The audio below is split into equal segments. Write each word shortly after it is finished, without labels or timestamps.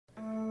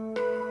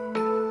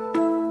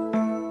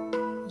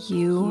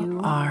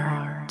You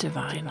are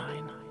divine.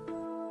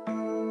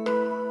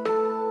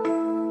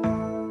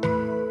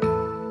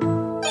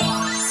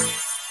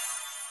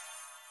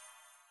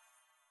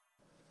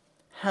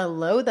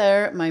 Hello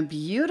there, my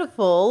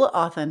beautiful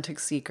authentic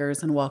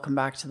seekers, and welcome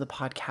back to the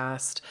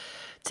podcast.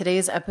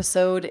 Today's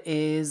episode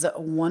is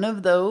one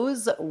of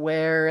those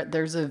where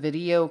there's a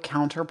video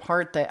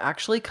counterpart that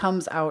actually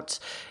comes out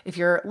if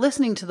you're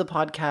listening to the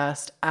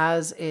podcast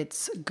as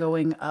it's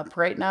going up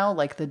right now,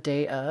 like the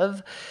day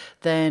of,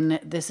 then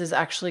this is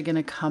actually going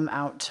to come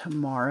out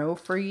tomorrow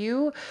for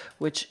you,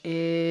 which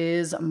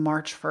is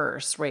March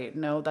 1st. Wait,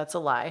 no, that's a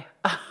lie.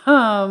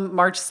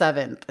 March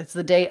 7th. It's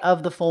the day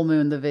of the full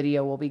moon. The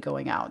video will be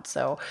going out.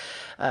 So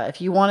if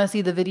you want to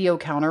see the video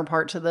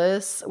counterpart to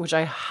this, which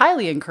I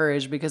highly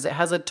encourage because it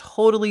has a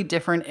totally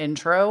different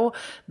intro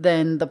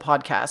than the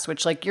podcast,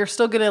 which like you're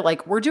still going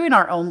to we're doing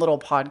our own little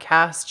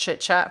podcast chit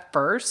chat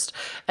first,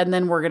 and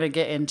then we're going to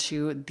get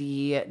into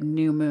the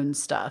new moon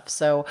stuff.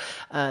 So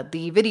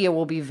the video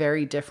will be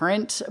very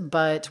different,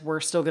 but we're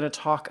still going to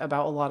talk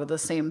about a lot of the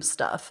same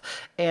stuff.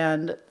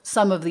 And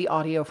some of the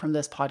audio from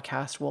this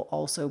podcast will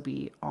also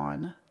be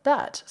on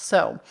that.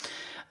 So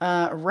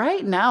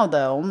right now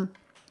though,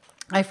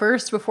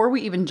 before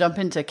we even jump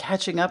into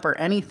catching up or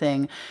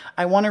anything,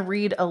 I want to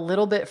read a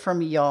little bit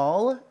from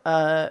y'all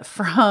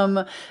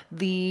from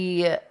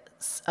the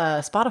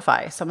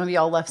Spotify. Some of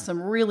y'all left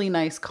some really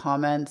nice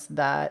comments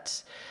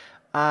that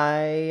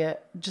I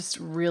just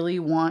really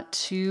want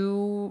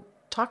to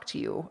talk to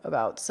you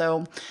about.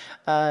 So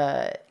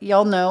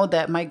y'all know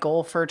that my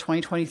goal for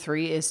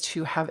 2023 is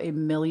to have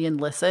 1 million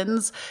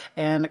listens.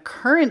 And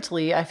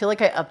currently, I feel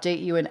like I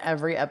update you in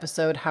every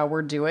episode how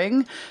we're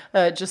doing,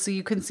 just so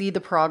you can see the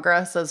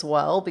progress as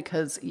well,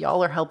 because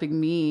y'all are helping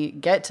me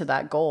get to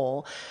that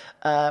goal.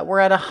 We're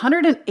at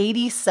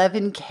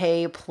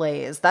 187K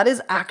plays. That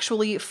is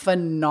actually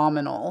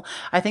phenomenal.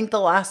 I think the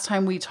last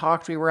time we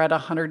talked, we were at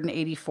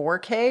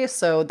 184K.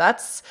 So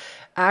that's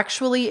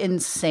actually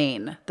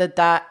insane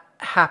that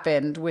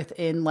happened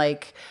within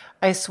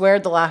I swear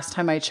the last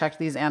time I checked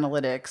these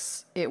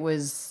analytics, it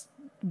was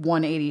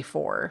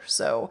 184.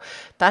 So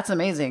that's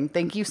amazing.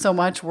 Thank you so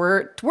much.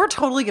 We're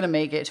totally going to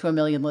make it to 1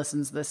 million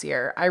listens this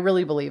year. I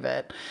really believe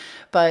it.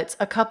 But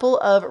a couple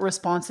of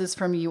responses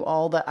from you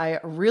all that I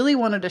really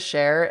wanted to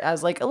share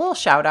as a little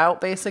shout out,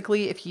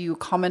 basically, if you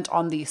comment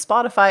on the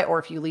Spotify or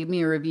if you leave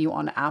me a review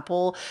on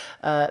Apple,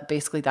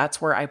 basically that's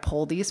where I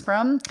pull these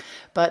from.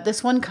 But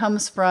this one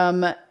comes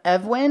from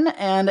Evwin,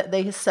 and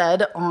they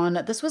said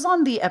this was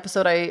on the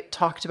episode I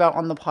talked about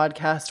on the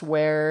podcast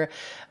where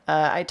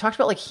I talked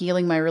about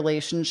healing my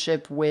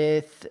relationship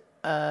with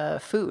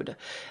food.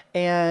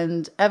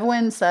 And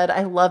Evelyn said,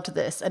 I loved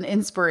this, an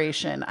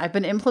inspiration. I've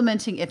been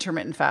implementing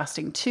intermittent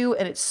fasting too,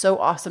 and it's so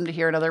awesome to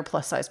hear another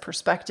plus size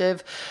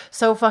perspective.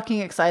 So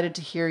fucking excited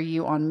to hear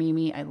you on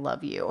Mimi. I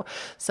love you.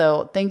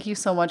 So thank you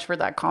so much for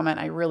that comment.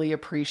 I really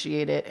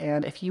appreciate it.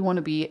 And if you want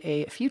to be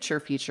a future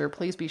feature,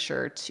 please be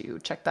sure to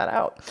check that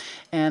out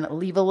and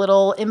leave a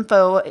little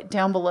info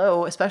down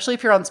below. Especially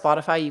if you're on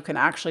Spotify, you can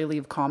actually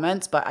leave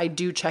comments, but I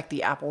do check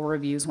the Apple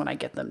reviews when I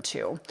get them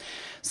too.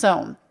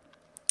 So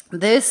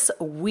this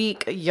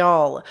week,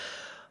 y'all,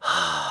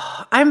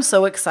 I'm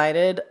so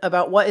excited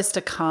about what is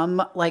to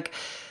come.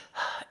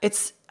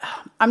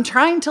 I'm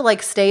trying to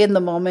stay in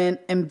the moment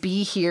and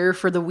be here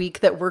for the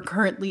week that we're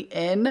currently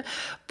in,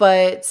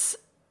 but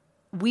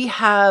we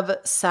have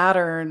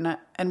Saturn,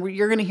 and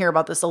you're going to hear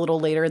about this a little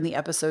later in the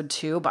episode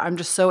too, but I'm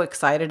just so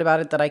excited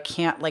about it that I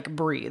can't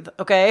breathe.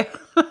 Okay.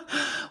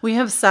 We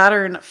have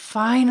Saturn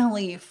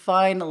finally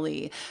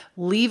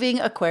leaving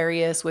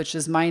Aquarius, which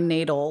is my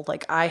natal.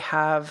 I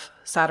have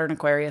Saturn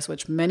Aquarius,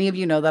 which many of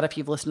you know that if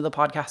you've listened to the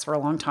podcast for a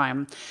long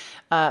time,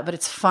 but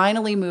it's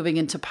finally moving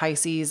into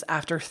Pisces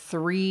after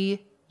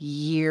 3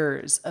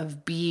 years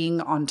of being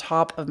on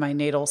top of my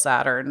natal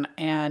Saturn.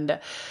 And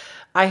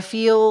I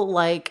feel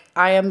like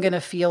I'm going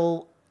to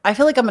feel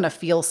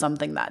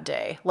something that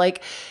day.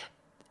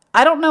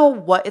 I don't know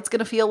what it's going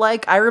to feel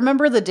like. I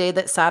remember the day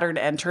that Saturn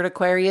entered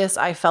Aquarius,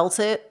 I felt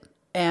it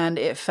and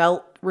it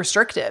felt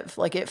restrictive.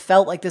 It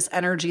felt like this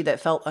energy that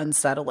felt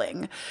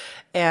unsettling.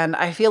 And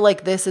I feel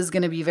like this is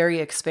going to be very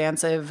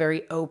expansive,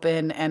 very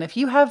open. And if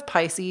you have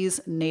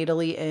Pisces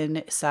natally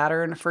in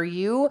Saturn for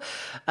you,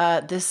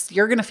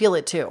 you're going to feel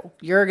it too.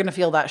 You're going to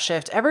feel that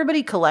shift.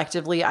 Everybody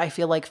collectively, I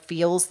feel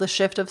feels the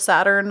shift of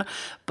Saturn,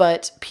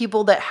 but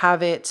people that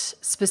have it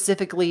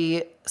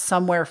specifically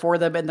somewhere for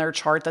them in their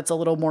chart that's a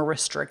little more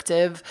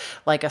restrictive,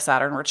 like a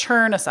Saturn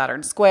return, a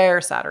Saturn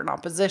square, Saturn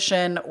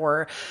opposition,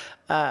 or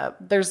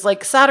there's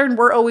Saturn,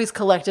 we're always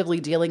collectively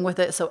dealing with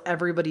it, so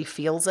everybody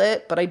feels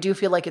it. But I do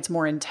feel like it's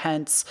more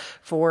intense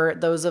for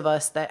those of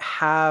us that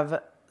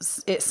have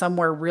it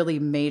somewhere really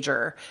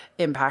major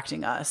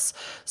impacting us.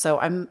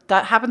 So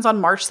that happens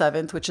on March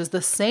 7th, which is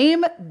the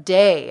same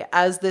day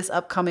as this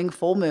upcoming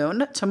full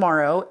moon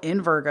tomorrow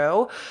in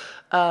Virgo.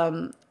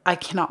 I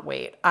cannot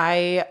wait.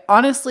 I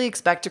honestly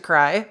expect to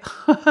cry.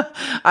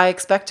 I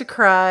expect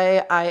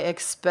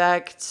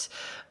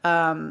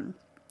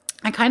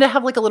I kind of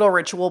have like a little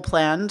ritual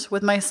planned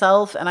with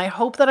myself, and I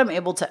hope that I'm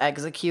able to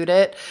execute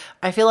it.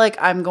 I feel like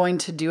I'm going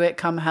to do it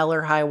come hell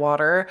or high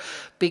water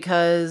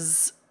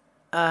because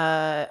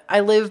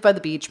I live by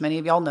the beach. Many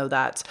of y'all know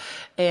that.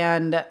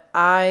 And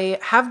I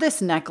have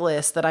this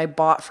necklace that I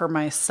bought for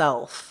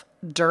myself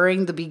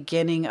during the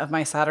beginning of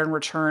my Saturn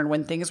return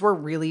when things were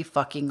really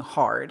fucking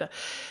hard.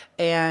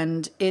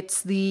 And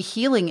it's the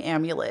healing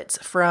amulet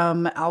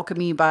from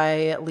Alchemy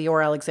by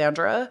Leor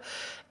Alexandra.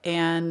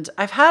 And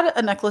I've had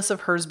a necklace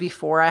of hers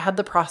before. I had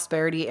the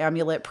prosperity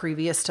amulet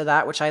previous to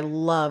that, which I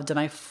loved. And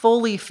I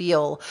fully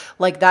feel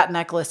like that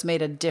necklace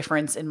made a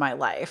difference in my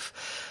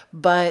life.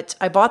 But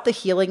I bought the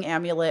healing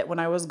amulet when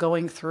I was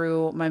going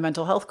through my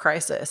mental health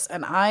crisis.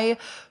 And I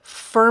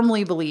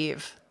firmly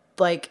believe,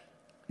 like,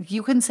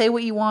 you can say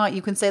what you want.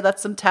 You can say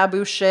that's some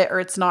taboo shit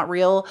or it's not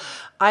real.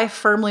 I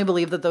firmly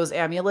believe that those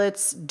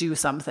amulets do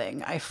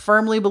something. I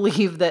firmly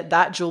believe that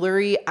that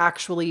jewelry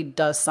actually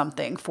does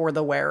something for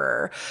the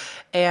wearer.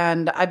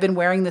 And I've been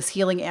wearing this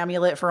healing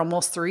amulet for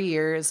almost 3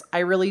 years. I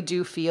really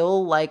do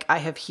feel like I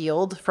have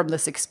healed from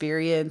this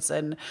experience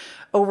and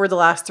over the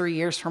last 3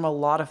 years from a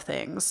lot of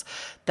things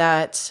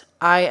that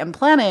I am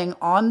planning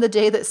on the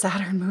day that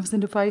Saturn moves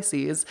into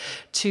Pisces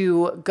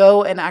to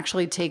go and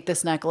actually take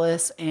this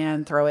necklace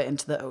and throw it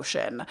into the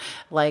ocean.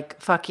 Like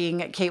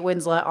fucking Kate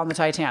Winslet on the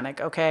Titanic,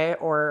 okay?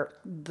 Or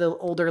the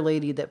older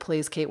lady that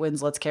plays Kate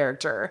Winslet's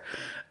character.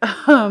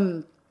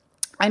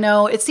 I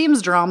know it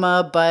seems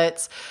drama,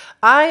 but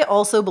I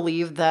also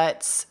believe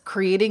that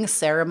creating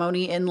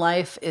ceremony in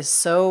life is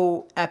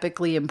so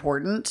epically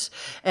important.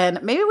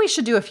 And maybe we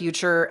should do a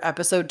future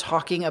episode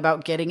talking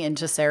about getting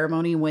into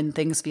ceremony when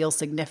things feel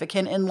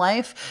significant in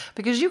life,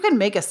 because you can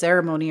make a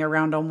ceremony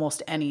around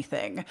almost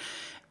anything.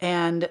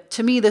 And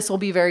to me, this will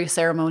be very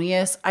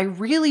ceremonious. I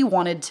really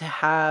wanted to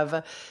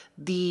have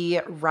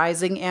the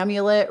rising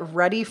amulet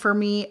ready for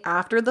me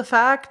after the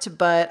fact,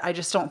 but I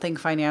just don't think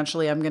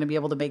financially I'm going to be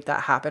able to make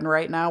that happen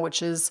right now,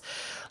 which is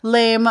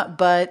lame,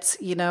 but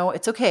you know,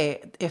 it's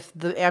okay. If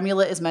the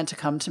amulet is meant to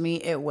come to me,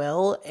 it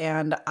will,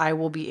 and I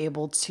will be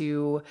able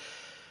to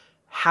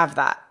have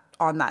that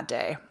on that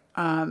day.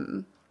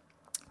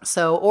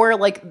 Or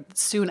like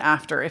soon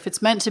after, if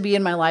it's meant to be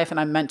in my life and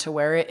I'm meant to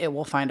wear it, it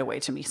will find a way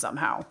to me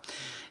somehow,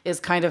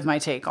 is kind of my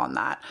take on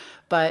that.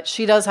 But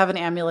she does have an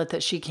amulet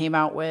that she came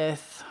out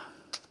with.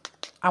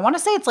 I want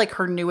to say it's like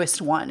her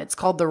newest one. It's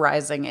called the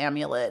Rising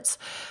Amulet.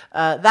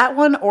 That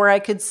one, or I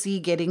could see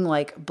getting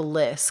like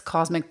Bliss.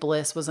 Cosmic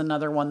Bliss was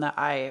another one that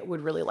I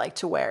would really like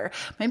to wear.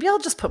 Maybe I'll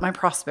just put my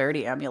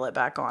Prosperity Amulet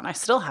back on. I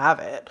still have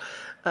it.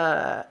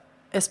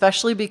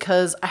 Especially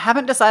because I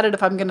haven't decided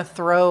if I'm going to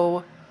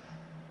throw...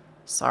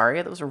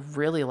 Sorry, that was a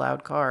really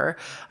loud car.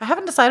 I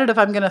haven't decided if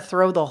I'm going to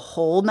throw the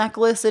whole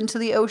necklace into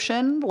the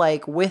ocean,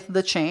 like with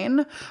the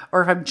chain,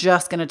 or if I'm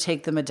just going to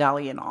take the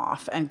medallion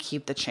off and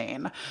keep the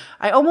chain.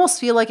 I almost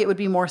feel like it would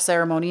be more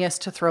ceremonious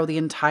to throw the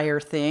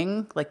entire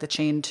thing, like the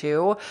chain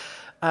too.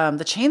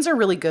 The chains are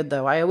really good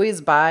though. I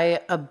always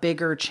buy a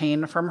bigger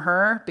chain from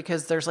her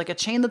because there's like a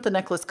chain that the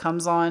necklace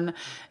comes on,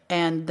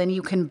 and then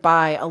you can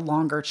buy a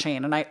longer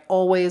chain. And I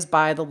always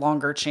buy the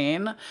longer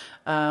chain.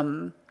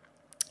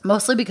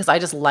 Mostly because I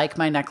just like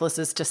my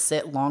necklaces to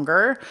sit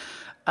longer.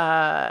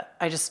 I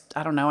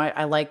don't know.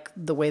 I like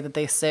the way that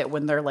they sit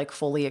when they're like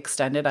fully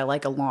extended. I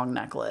like a long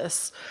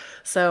necklace.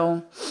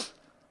 So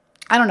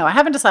I don't know. I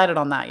haven't decided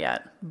on that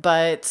yet,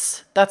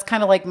 but that's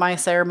kind of like my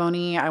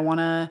ceremony. I want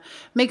to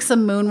make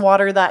some moon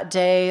water that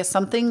day.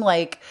 Something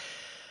like,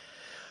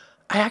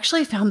 I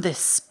actually found this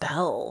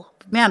spell.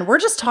 Man, we're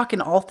just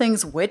talking all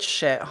things witch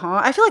shit,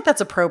 huh? I feel like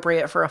that's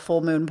appropriate for a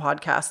full moon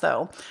podcast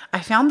though. I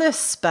found this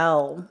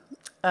spell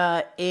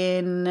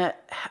in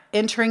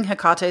entering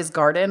Hecate's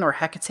garden or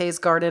Hecate's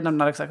garden. I'm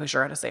not exactly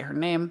sure how to say her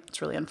name. It's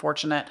really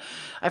unfortunate.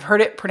 I've heard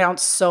it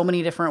pronounced so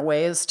many different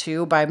ways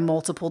too by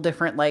multiple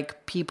different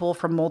like people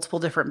from multiple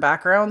different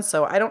backgrounds.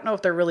 So I don't know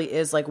if there really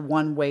is like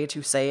one way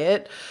to say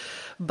it,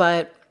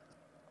 but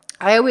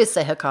I always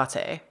say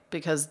Hecate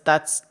because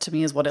that's to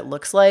me is what it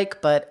looks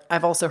like. But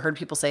I've also heard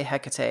people say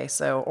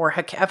Hecate.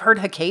 I've heard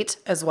Hecate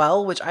as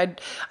well, which I've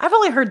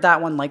only heard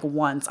that one like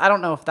once. I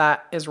don't know if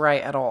that is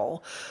right at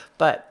all,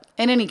 but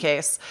in any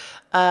case,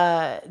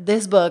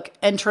 this book,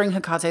 Entering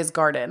Hecate's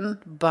Garden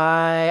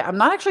I'm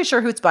not actually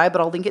sure who it's by,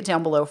 but I'll link it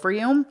down below for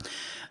you.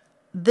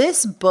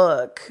 This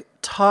book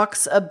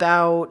talks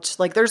about,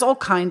 like, there's all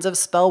kinds of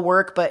spell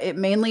work, but it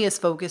mainly is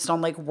focused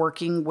on like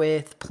working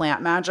with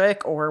plant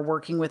magic or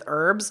working with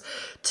herbs.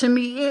 To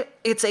me,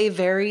 it's a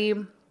very,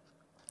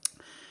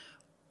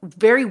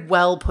 very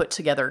well put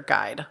together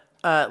guide.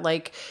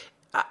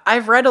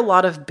 I've read a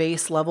lot of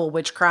base level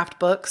witchcraft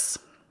books.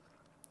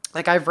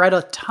 Like I've read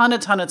a ton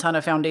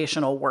of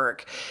foundational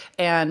work,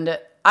 and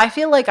I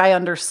feel like I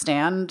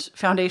understand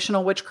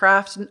foundational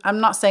witchcraft.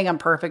 I'm not saying I'm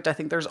perfect. I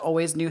think there's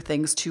always new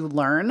things to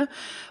learn,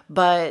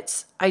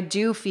 but I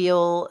do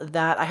feel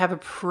that I have a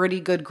pretty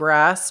good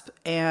grasp.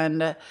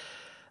 And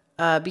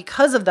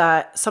because of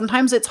that,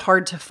 sometimes it's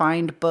hard to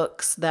find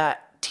books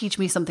that teach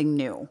me something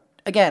new.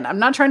 again, I'm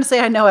not trying to say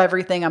I know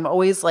everything. I'm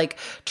always like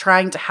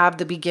trying to have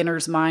the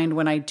beginner's mind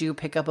when I do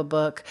pick up a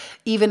book.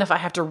 Even if I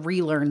have to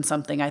relearn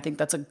something, I think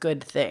that's a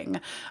good thing.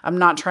 I'm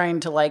not trying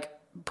to like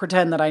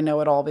pretend that I know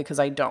it all because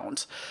I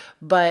don't.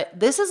 But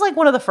this is like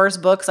one of the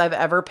first books I've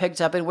ever picked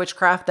up in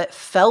witchcraft that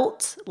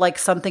felt like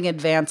something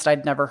advanced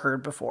I'd never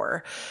heard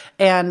before.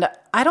 And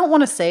I don't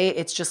want to say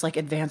it's just like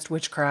advanced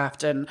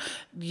witchcraft and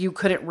you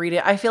couldn't read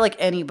it. I feel like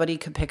anybody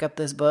could pick up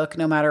this book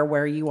no matter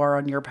where you are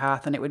on your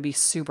path and it would be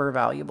super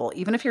valuable.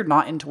 Even if you're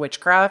not into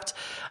witchcraft,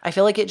 I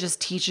feel like it just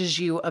teaches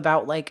you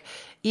about like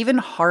even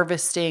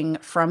harvesting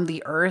from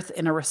the earth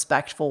in a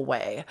respectful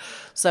way.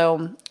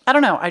 So I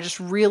don't know. It's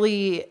a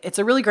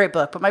really great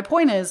book. But my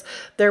point is,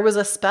 there was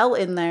a spell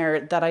in there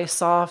that I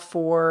saw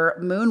for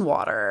moon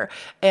water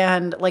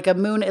and like a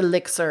moon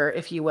elixir,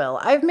 if you will.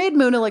 I've made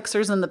moon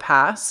elixirs in the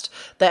past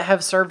that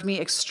have served me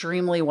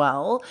extremely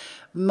well,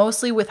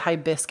 mostly with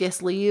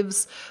hibiscus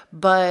leaves.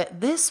 But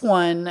this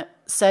one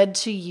said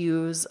to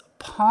use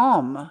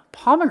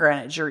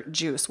pomegranate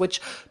juice,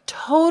 which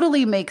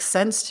totally makes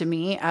sense to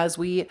me as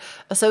we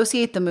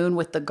associate the moon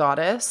with the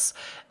goddess.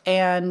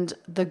 And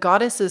the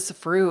goddess's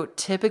fruit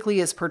typically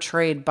is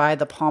portrayed by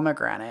the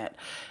pomegranate.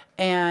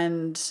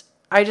 And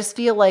I just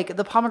feel like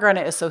the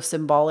pomegranate is so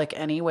symbolic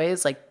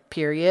anyways, like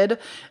period,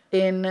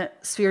 in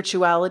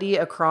spirituality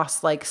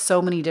across like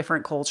so many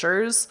different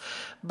cultures.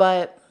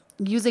 But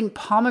using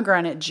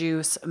pomegranate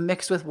juice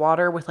mixed with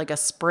water with like a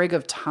sprig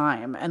of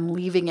thyme and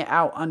leaving it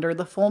out under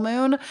the full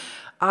moon,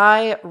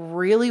 I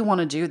really want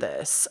to do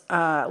this.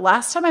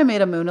 Last time I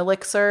made a moon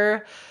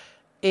elixir,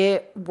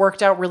 it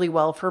worked out really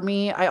well for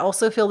me. I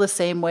also feel the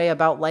same way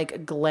about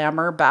like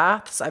glamour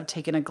baths. I've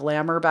taken a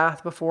glamour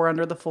bath before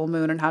under the full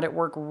moon and had it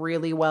work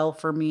really well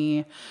for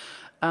me.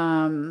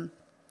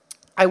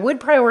 I would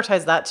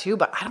prioritize that too,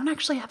 but I don't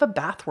actually have a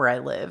bath where I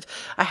live.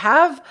 I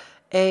have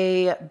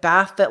a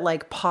bath that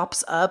like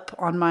pops up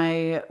on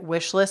my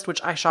wish list,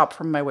 which I shop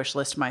from my wish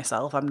list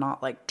myself. I'm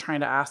not like trying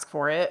to ask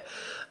for it.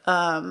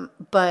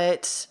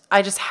 But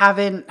I just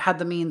haven't had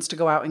the means to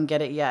go out and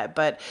get it yet.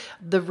 But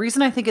the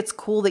reason I think it's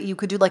cool that you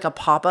could do like a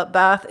pop-up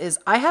bath is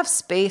I have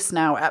space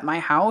now at my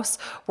house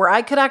where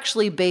I could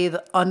actually bathe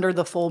under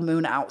the full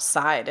moon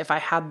outside if I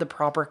had the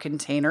proper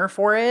container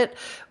for it.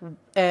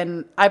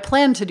 And I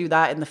plan to do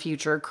that in the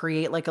future,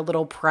 create like a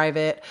little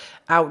private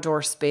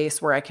outdoor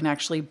space where I can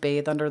actually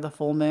bathe under the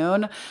full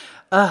moon.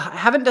 I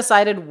haven't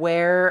decided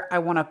where I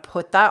want to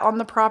put that on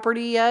the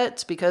property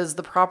yet because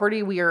the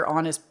property we are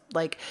on is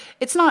like,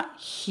 it's not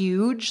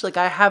huge. Like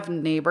I have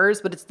neighbors,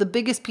 but it's the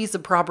biggest piece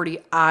of property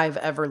I've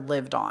ever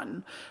lived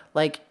on.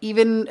 Like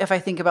even if I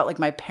think about like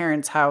my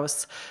parents'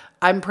 house,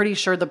 I'm pretty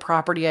sure the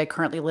property I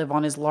currently live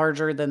on is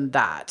larger than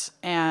that.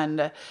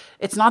 And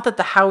it's not that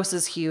the house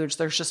is huge.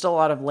 There's just a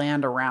lot of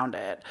land around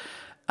it.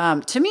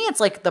 To me,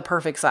 it's like the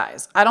perfect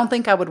size. I don't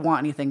think I would want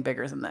anything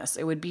bigger than this.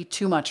 It would be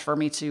too much for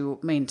me to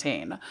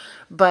maintain.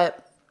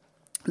 But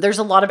there's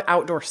a lot of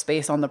outdoor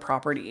space on the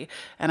property.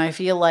 And I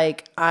feel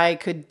like I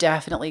could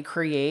definitely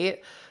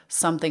create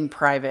something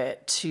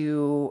private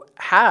to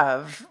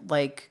have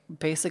like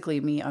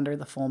basically me under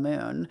the full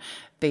moon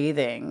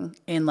bathing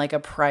in like a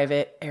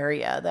private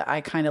area that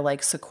I kind of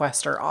like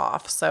sequester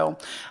off. So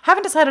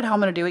haven't decided how I'm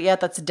going to do it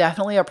yet. That's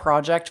definitely a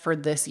project for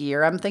this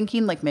year. I'm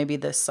thinking like maybe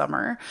this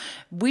summer.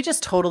 We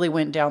just totally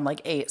went down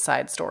like 8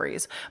 side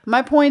stories.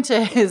 My point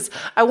is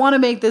I want to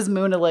make this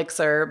moon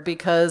elixir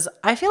because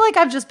I feel like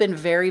I've just been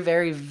very,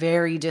 very,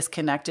 very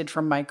disconnected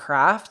from my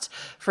craft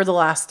for the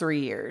last 3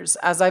 years.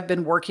 As I've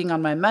been working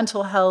on my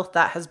mental health,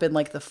 that has been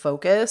like the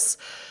focus.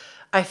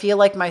 I feel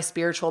like my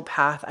spiritual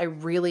path, I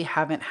really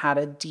haven't had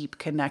a deep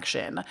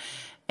connection.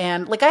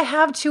 And like I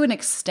have to an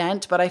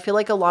extent, but I feel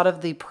like a lot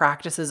of the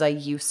practices I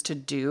used to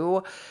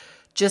do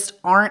just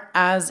aren't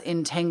as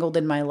entangled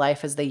in my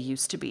life as they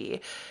used to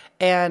be.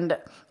 And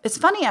it's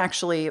funny,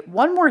 actually,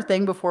 one more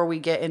thing before we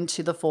get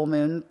into the full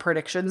moon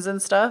predictions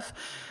and stuff.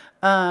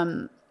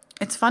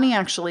 It's funny,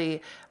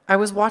 actually, I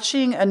was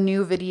watching a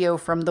new video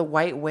from the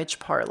White Witch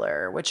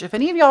Parlor, which if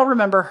any of y'all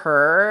remember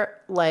her,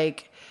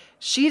 like,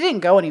 she didn't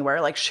go anywhere.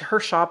 Like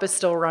her shop is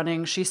still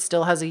running. She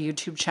still has a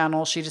YouTube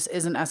channel. She just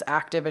isn't as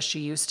active as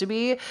she used to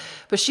be.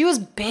 But she was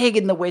big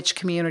in the witch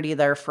community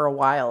there for a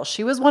while.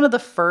 She was one of the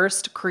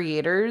first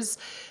creators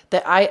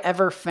that I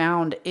ever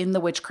found in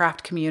the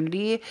witchcraft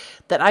community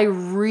that I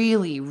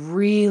really,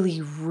 really,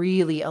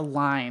 really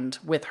aligned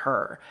with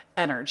her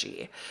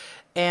energy.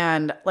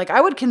 And like I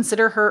would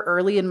consider her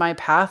early in my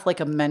path like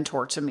a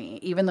mentor to me,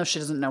 even though she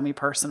doesn't know me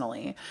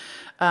personally.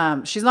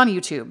 She's on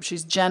YouTube.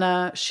 She's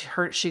Jenna.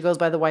 She goes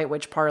by the White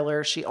Witch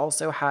Parlor. She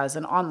also has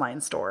an online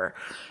store.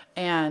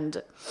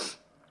 And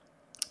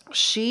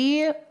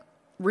she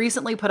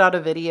recently put out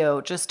a video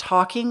just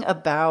talking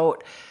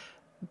about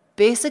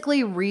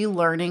basically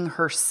relearning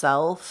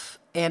herself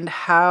and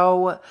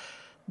how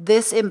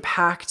this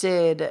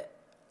impacted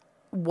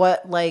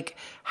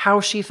how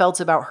she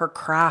felt about her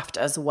craft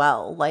as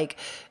well. Like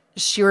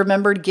she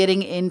remembered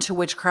getting into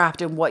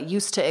witchcraft and what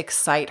used to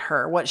excite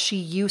her, what she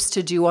used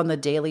to do on the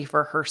daily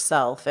for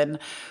herself, and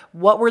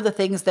what were the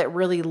things that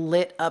really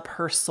lit up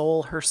her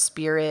soul, her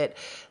spirit,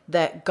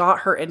 that got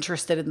her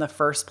interested in the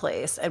first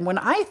place. And when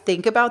I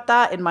think about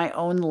that in my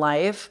own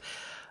life,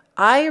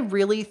 I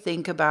really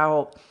think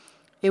about,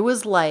 it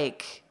was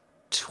like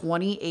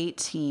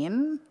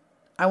 2018.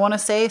 I want to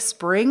say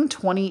spring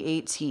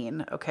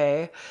 2018.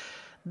 Okay.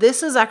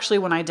 This is actually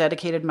when I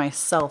dedicated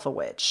myself a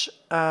witch.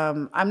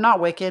 I'm not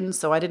Wiccan,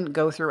 so I didn't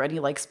go through any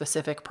like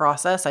specific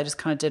process. I just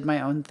kind of did my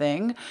own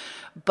thing.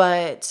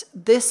 But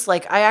this,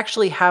 like, I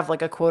actually have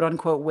like a quote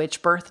unquote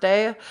witch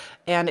birthday,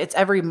 and it's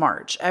every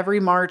March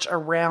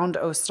around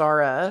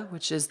Ostara,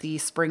 which is the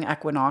spring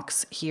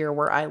equinox here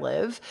where I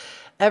live.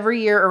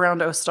 Every year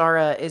around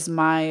Ostara is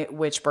my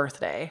witch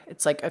birthday.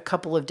 It's like a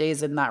couple of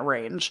days in that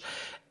range.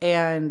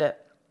 And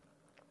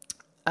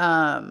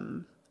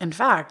in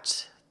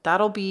fact,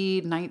 that'll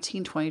be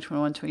 19, 20,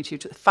 21, 22,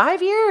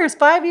 5 years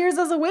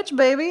as a witch,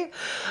 baby.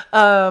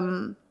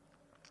 That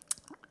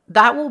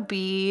will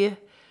be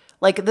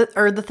like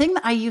the thing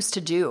that I used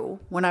to do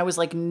when I was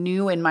like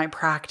new in my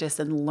practice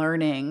and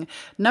learning.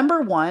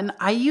 Number one,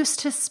 I used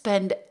to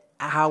spend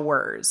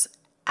hours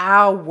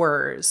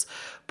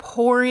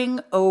poring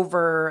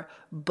over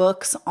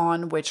books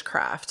on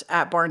witchcraft.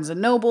 At Barnes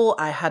and Noble,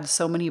 I had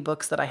so many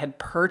books that I had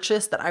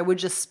purchased that I would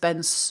just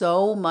spend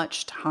so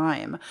much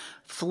time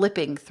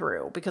flipping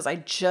through because I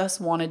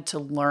just wanted to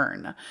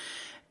learn.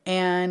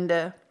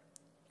 And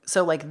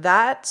so like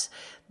that,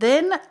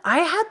 then I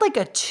had like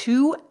a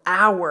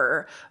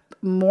 2-hour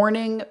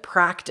morning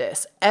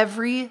practice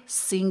every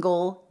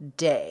single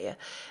day.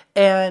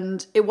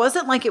 And it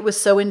wasn't like it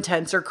was so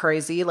intense or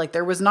crazy. Like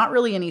there was not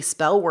really any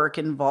spell work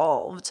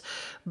involved.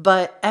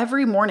 But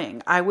every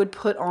morning I would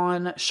put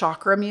on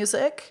chakra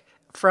music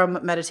from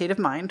Meditative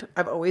Mind.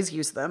 I've always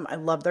used them. I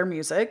love their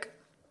music.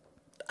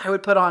 I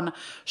would put on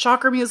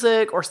chakra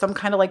music or some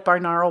kind of like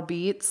binaural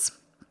beats.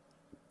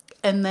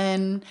 And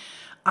then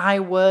I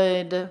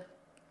would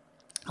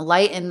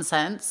light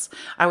incense.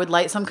 I would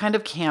light some kind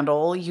of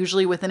candle,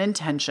 usually with an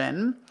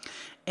intention.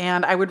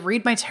 And I would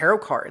read my tarot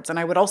cards, and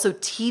I would also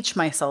teach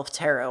myself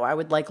tarot. I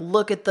would like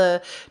look at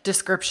the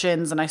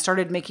descriptions, and I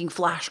started making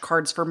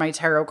flashcards for my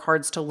tarot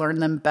cards to learn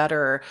them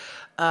better.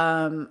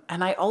 And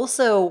I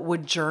also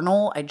would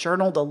journal. I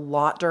journaled a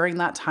lot during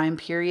that time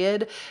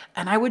period,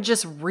 and I would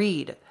just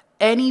read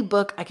any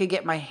book I could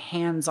get my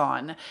hands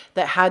on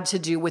that had to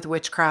do with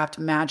witchcraft,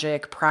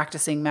 magic,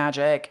 practicing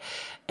magic.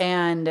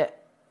 And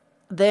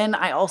then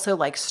I also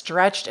like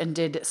stretched and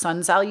did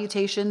sun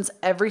salutations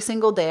every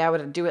single day. I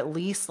would do at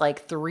least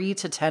like 3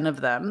 to 10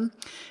 of them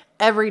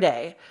every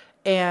day.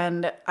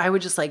 And I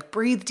would just like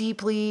breathe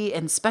deeply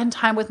and spend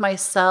time with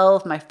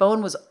myself. My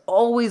phone was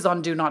always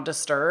on do not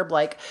disturb,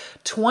 like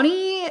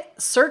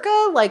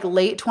circa like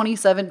late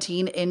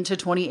 2017 into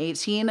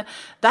 2018.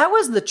 That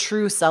was the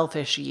true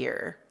selfish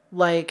year.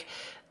 Like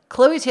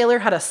Chloe Taylor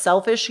had a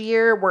selfish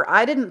year where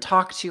I didn't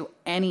talk to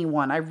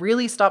anyone. I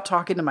really stopped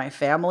talking to my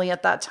family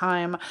at that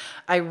time.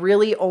 I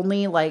really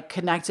only like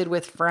connected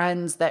with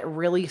friends that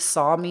really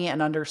saw me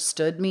and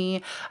understood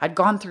me. I'd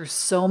gone through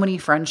so many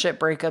friendship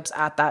breakups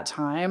at that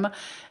time.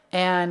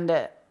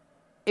 And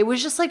it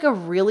was just like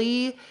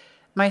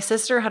my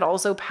sister had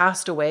also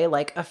passed away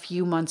like a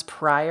few months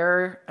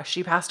prior.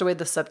 She passed away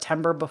the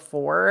September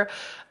before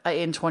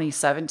in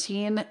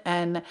 2017.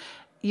 And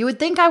you would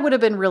think I would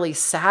have been really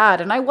sad,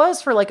 and I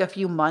was for like a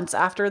few months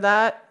after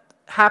that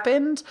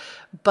happened,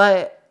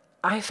 but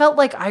I felt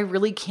like I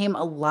really came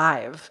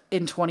alive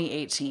in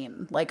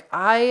 2018. Like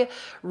I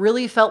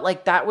really felt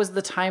like that was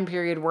the time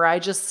period where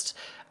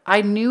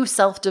I knew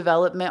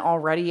self-development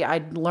already.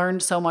 I'd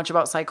learned so much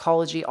about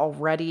psychology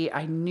already.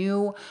 I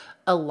knew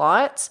a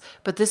lot,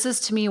 but this is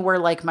to me where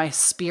like my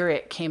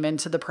spirit came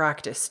into the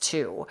practice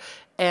too.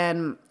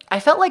 And I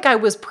felt like I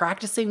was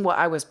practicing what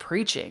I was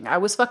preaching. I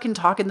was fucking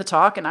talking the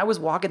talk and I was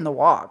walking the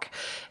walk.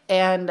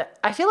 And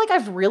I feel like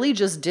I've really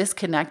just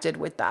disconnected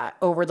with that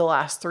over the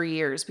last 3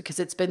 years because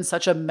it's been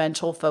such a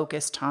mental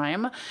focused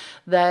time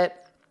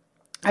that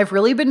I've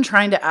really been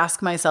trying to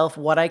ask myself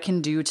what I can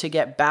do to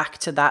get back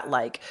to that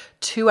like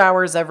 2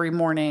 hours every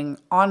morning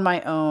on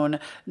my own,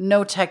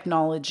 no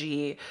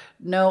technology,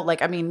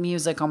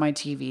 music on my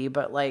TV,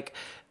 but like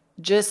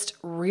just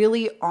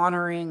really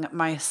honoring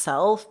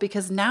myself,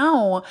 because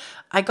now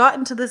I got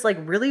into this like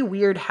really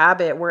weird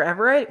habit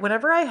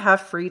whenever I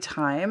have free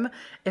time,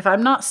 if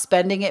I'm not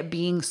spending it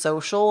being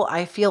social,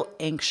 I feel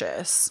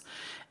anxious.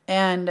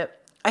 And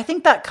I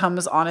think that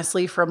comes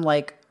honestly from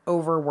like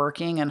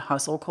overworking and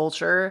hustle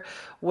culture,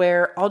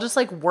 where I'll just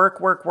like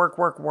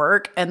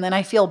work. And then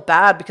I feel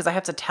bad because I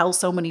have to tell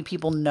so many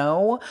people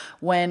no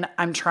when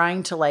I'm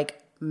trying to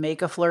like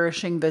make a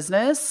flourishing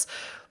business.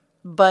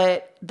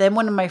 But then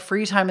when my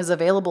free time is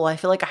available, I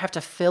feel like I have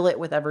to fill it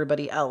with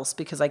everybody else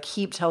because I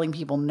keep telling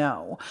people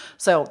no.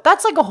 So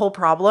that's like a whole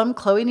problem.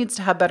 Chloe needs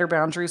to have better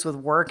boundaries with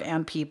work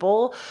and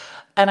people.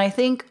 And I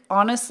think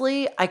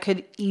honestly, I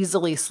could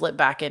easily slip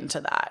back into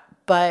that.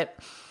 But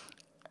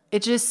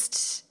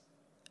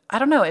I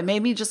don't know. It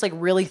made me just like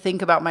really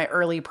think about my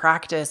early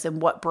practice and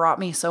what brought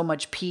me so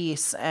much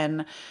peace.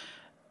 And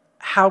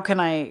how can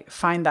I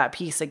find that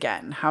peace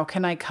again? How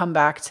can I come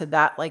back to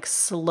that like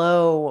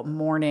slow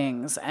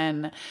mornings?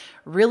 And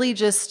really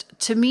just,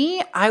 to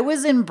me, I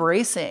was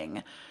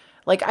embracing,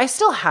 like, I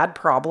still had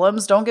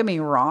problems, don't get me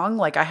wrong.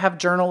 Like, I have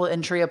journal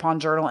entry upon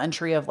journal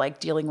entry of like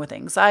dealing with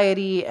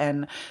anxiety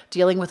and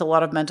dealing with a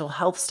lot of mental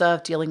health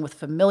stuff, dealing with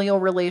familial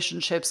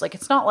relationships. Like,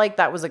 it's not like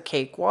that was a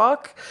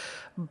cakewalk,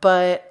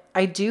 but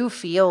I do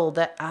feel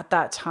that at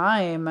that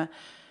time,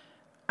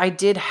 I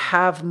did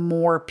have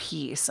more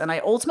peace. And I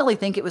ultimately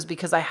think it was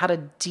because I had a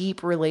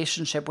deep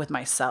relationship with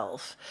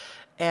myself.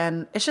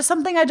 And it's just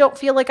something I don't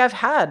feel like I've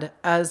had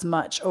as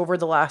much over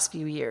the last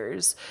few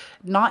years,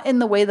 not in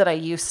the way that I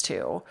used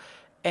to.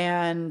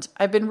 And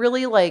I've been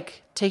really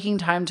like taking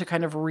time to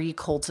kind of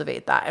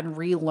recultivate that and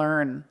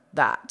relearn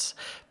that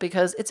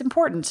because it's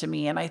important to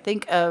me. And I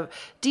think a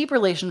deep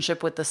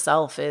relationship with the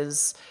self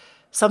is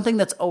something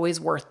that's always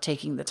worth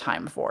taking the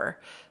time for.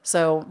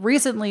 So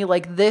recently,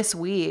 like this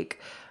week,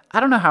 I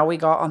don't know how we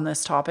got on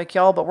this topic,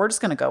 y'all, but we're just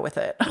going to go with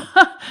it.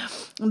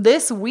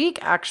 This week,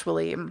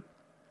 actually,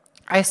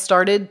 I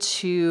started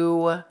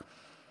to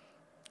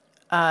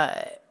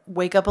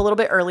wake up a little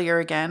bit earlier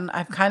again.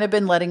 I've kind of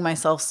been letting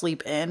myself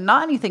sleep in.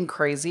 Not anything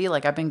crazy.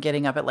 Like I've been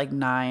getting up at like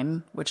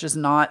 9, which is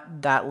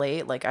not that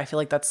late. Like I feel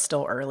like that's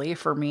still early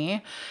for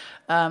me.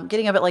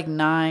 Getting up at like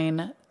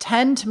 9,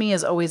 10 to me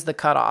is always the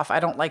cutoff. I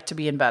don't like to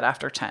be in bed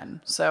after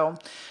 10. So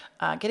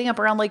getting up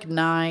around like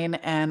 9,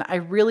 and I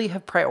really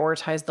have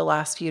prioritized the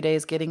last few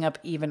days getting up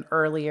even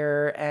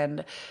earlier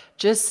and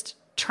just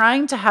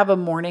trying to have a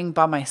morning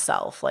by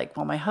myself, like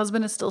while my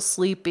husband is still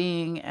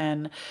sleeping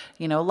and,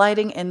 you know,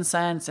 lighting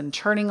incense and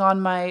turning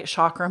on my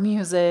chakra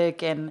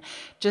music and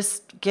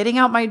just getting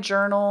out my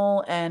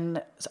journal.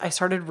 And I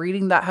started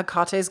reading that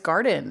Hekate's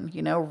Garden,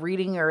 you know,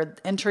 reading or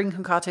entering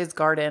Hekate's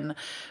Garden,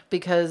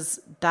 because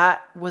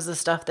that was the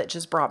stuff that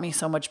just brought me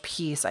so much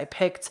peace. I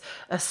picked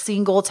a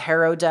single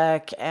tarot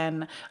deck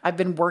and I've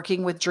been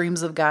working with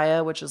Dreams of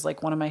Gaia, which is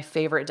like one of my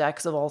favorite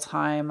decks of all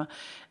time,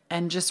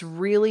 and just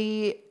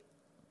really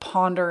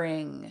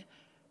pondering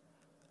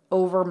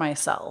over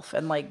myself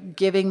and like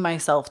giving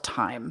myself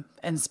time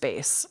and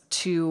space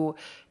to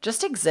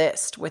just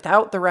exist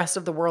without the rest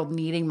of the world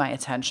needing my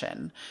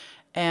attention.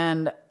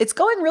 And it's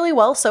going really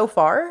well so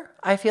far.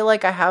 I feel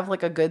like I have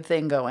like a good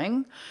thing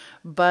going,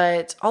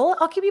 but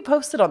I'll keep you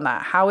posted on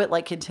that, how it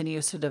like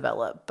continues to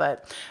develop.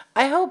 But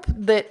I hope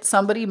that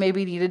somebody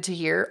maybe needed to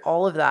hear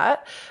all of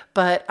that.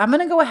 But I'm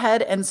going to go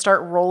ahead and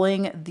start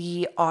rolling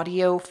the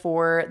audio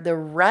for the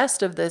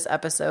rest of this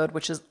episode,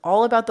 which is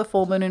all about the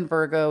full moon in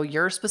Virgo,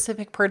 your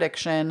specific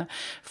prediction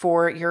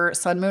for your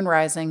sun, moon,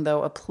 rising,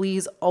 though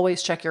please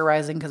always check your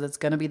rising because it's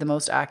going to be the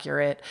most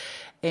accurate.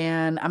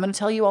 And I'm going to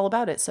tell you all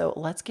about it. So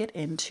let's get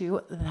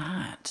into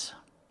that.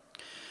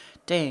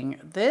 Dang,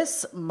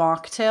 this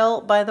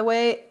mocktail, by the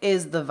way,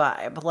 is the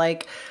vibe.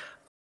 Like,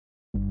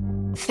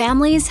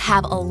 families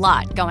have a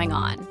lot going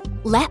on.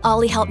 Let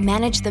Ollie help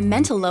manage the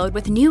mental load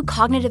with new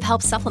cognitive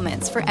help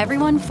supplements for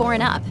everyone 4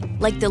 and up,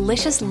 like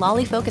delicious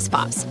Lolly Focus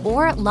Pops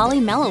or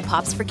Lolly Mellow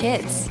Pops for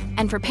kids.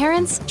 And for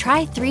parents,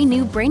 try 3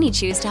 new Brainy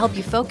Chews to help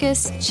you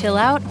focus, chill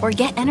out, or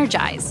get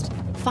energized.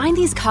 Find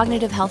these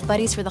cognitive health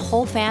buddies for the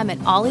whole fam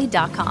at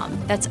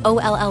ollie.com. That's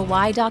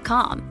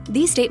OLLY.com.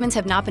 These statements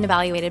have not been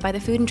evaluated by the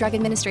Food and Drug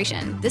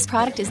Administration. This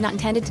product is not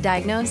intended to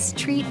diagnose,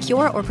 treat,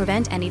 cure, or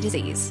prevent any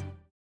disease.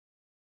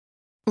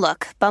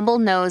 Look, Bumble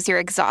knows you're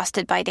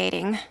exhausted by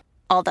dating.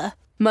 All the,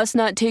 must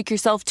not take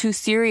yourself too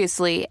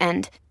seriously,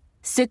 and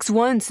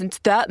 6'1"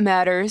 since that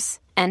matters,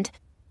 and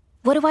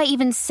what do I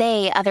even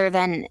say other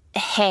than,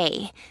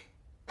 hey?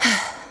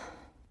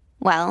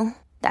 Well,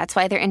 that's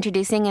why they're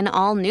introducing an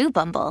all-new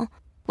Bumble.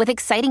 With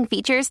exciting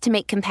features to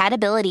make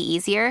compatibility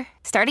easier,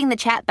 starting the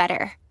chat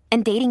better,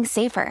 and dating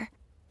safer.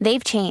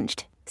 They've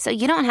changed, so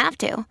you don't have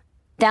to.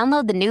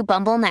 Download the new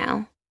Bumble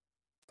now.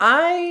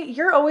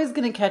 You're always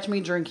going to catch me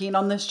drinking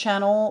on this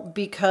channel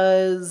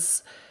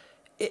because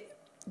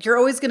you're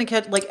always going to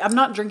catch, like, I'm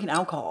not drinking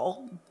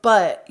alcohol,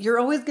 but you're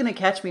always going to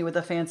catch me with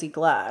a fancy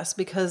glass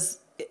because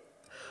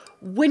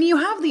when you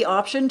have the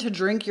option to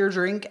drink your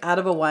drink out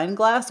of a wine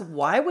glass,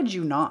 why would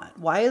you not?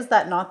 Why is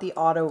that not the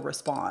auto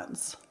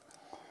response?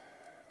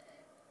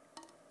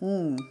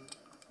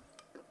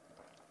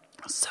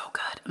 So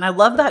good. And I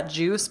love that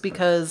juice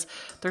because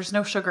there's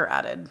no sugar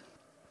added.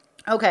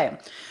 Okay.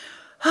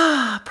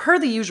 Per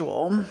the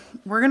usual,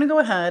 we're going to go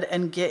ahead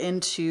and get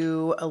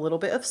into a little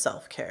bit of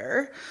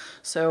self-care.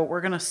 So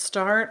we're going to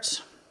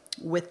start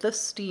with the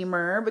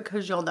steamer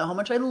because y'all know how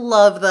much I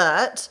love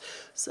that.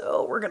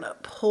 So we're going to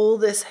pull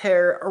this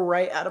hair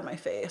right out of my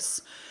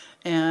face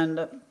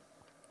and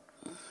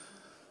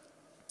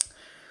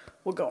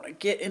we're going to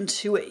get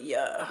into it.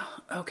 Yeah.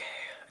 Okay.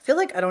 I feel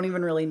like I don't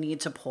even really need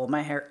to pull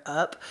my hair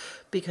up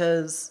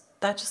because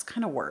that just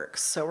kind of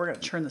works. So we're going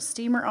to turn the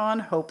steamer on,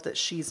 hope that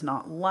she's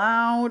not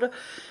loud.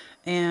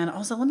 And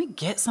also let me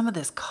get some of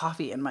this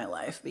coffee in my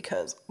life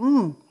because,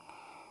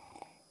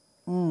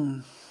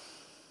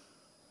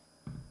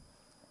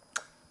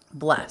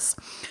 bless.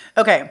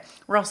 Okay.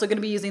 We're also going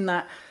to be using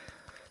that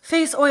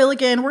face oil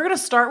again. We're going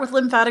to start with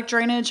lymphatic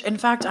drainage. In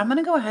fact, I'm going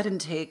to go ahead and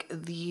take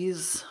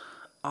these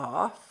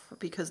off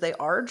because they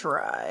are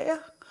dry.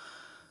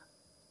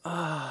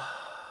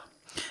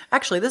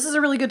 Actually, this is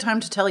a really good time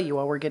to tell you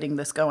while we're getting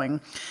this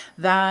going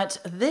that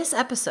this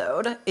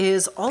episode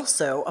is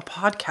also a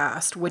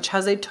podcast, which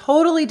has a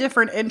totally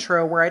different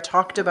intro where I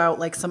talked about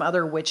like some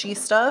other witchy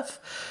stuff.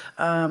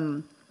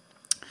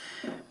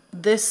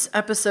 This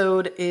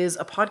episode is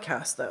a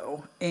podcast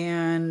though.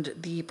 And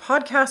the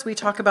podcast, we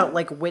talk about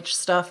like witch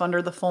stuff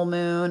under the full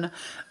moon.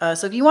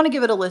 So if you want to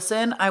give it a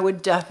listen, I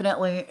would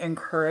definitely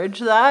encourage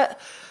that.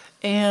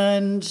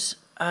 And,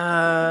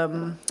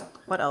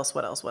 what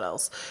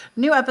else?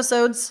 New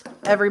episodes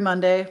every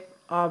Monday,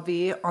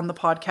 Avi, on the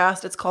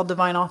podcast. It's called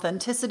Divine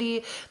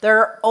Authenticity. There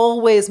are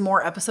always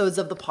more episodes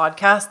of the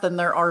podcast than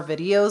there are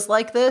videos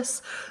like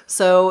this.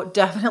 So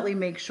definitely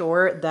make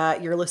sure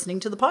that you're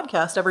listening to the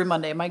podcast every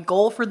Monday. My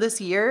goal for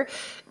this year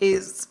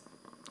is,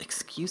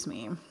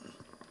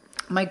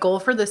 my goal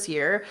for this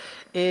year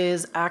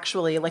is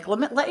actually like,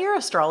 let your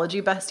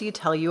astrology bestie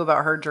tell you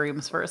about her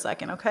dreams for a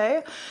second,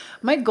 okay?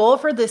 My goal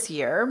for this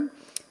year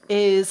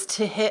is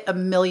to hit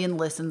 1 million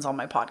listens on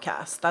my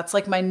podcast. That's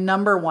like my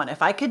number one.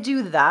 If I could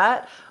do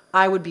that,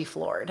 I would be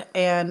floored.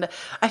 And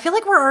I feel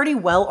like we're already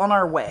well on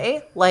our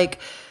way. Like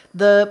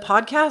the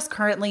podcast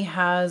currently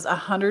has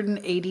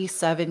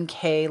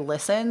 187K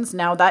listens.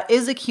 Now that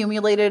is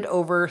accumulated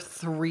over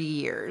 3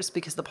 years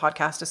because the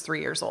podcast is 3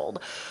 years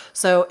old.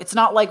 So it's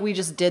not like we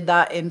just did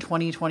that in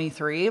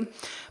 2023,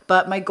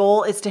 but my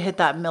goal is to hit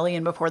that 1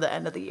 million before the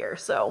end of the year.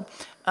 So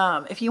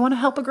if you want to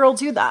help a girl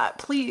do that,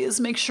 please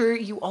make sure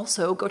you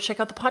also go check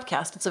out the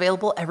podcast. It's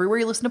available everywhere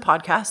you listen to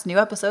podcasts. New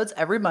episodes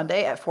every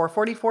Monday at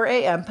 4:44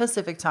 a.m.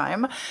 Pacific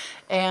time.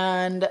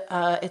 And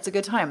it's a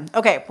good time.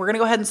 Okay, we're going to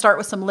go ahead and start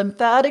with some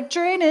lymphatic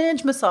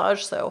drainage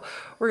massage. So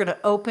we're going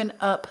to open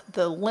up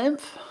the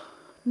lymph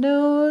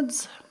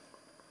nodes.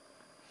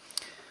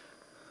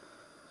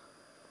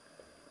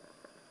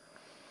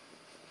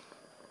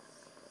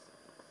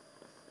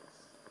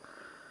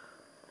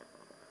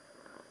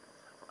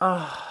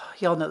 Oh,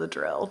 y'all know the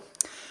drill.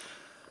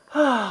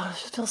 Oh,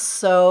 it feels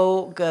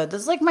so good.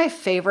 This is like my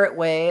favorite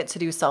way to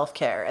do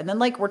self-care. And then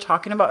like we're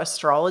talking about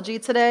astrology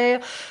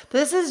today.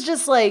 This is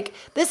just like,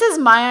 this is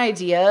my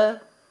idea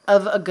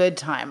of a good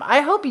time. I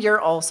hope you're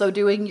also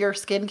doing your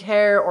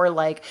skincare or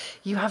like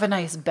you have a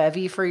nice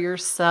bevy for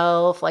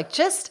yourself. Like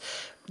just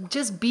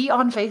be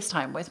on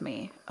FaceTime with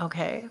me,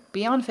 okay?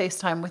 Be on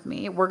FaceTime with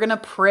me. We're going to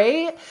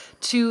pray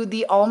to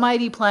the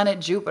almighty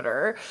planet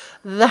Jupiter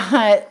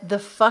that the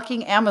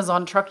fucking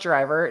Amazon truck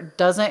driver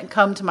doesn't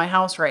come to my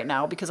house right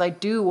now because I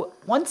do,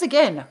 once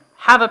again,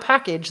 have a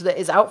package that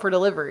is out for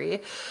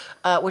delivery,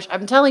 which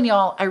I'm telling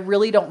y'all, I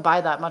really don't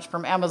buy that much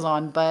from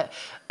Amazon, but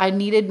I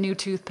needed new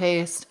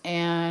toothpaste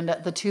and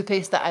the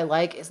toothpaste that I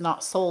like is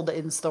not sold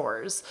in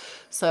stores.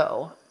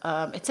 So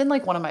it's in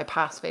like one of my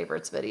past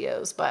favorites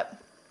videos, but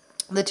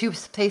the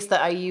toothpaste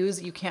that I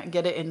use, you can't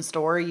get it in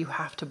store. You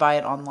have to buy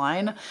it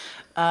online.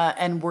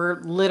 And we're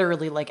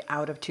literally like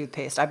out of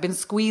toothpaste. I've been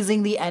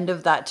squeezing the end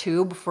of that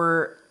tube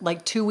for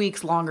like 2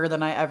 weeks longer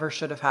than I ever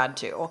should have had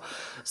to.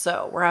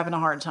 So we're having a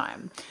hard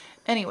time.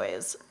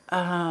 Anyways,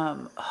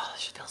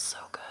 this feels so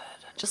good.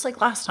 Just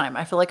like last time,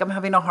 I feel like I'm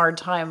having a hard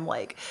time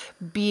like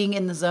being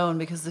in the zone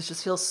because this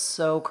just feels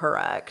so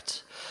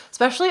correct,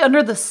 especially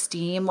under the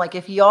steam. Like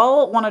if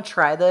y'all want to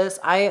try this,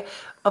 I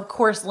of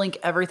course link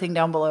everything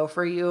down below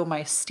for you.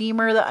 My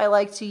steamer that I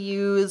like to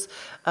use.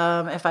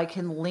 If I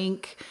can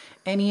link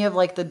any of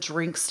like the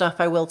drink stuff,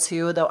 I will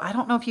too, though I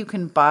don't know if you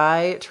can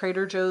buy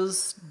Trader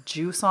Joe's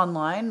juice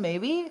online.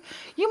 Maybe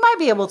you might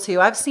be able to.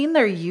 I've seen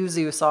their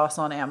yuzu sauce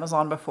on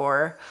Amazon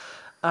before,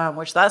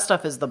 which that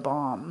stuff is the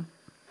bomb.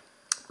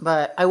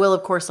 But I will,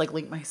 of course, like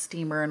link my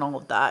steamer and all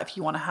of that if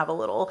you want to have a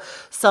little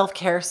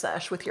self-care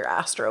sesh with your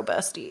astro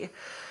bestie.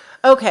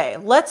 Okay,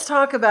 let's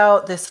talk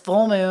about this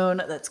full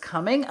moon that's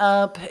coming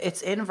up.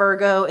 It's in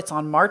Virgo. It's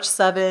on March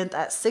 7th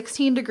at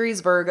 16 degrees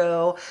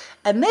Virgo.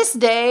 And this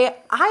day,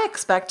 I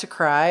expect to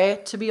cry,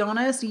 to be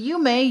honest. You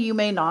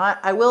may not.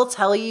 I will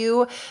tell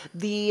you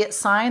the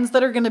signs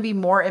that are going to be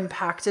more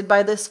impacted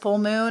by this full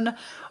moon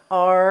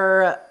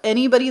are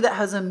anybody that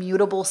has a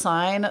mutable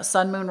sign,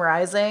 sun, moon,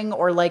 rising,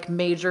 or like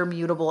major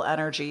mutable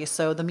energy.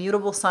 So the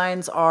mutable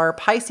signs are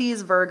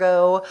Pisces,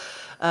 Virgo,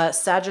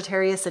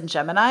 Sagittarius, and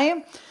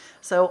Gemini.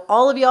 So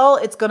all of y'all,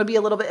 it's going to be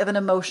a little bit of an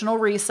emotional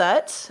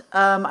reset.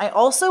 I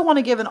also want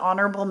to give an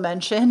honorable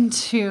mention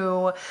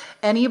to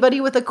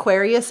anybody with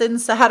Aquarius in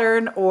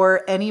Saturn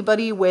or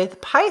anybody with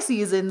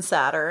Pisces in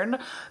Saturn,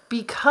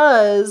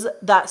 because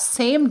that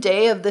same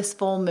day of this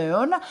full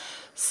moon,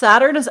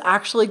 Saturn is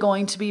actually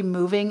going to be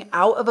moving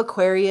out of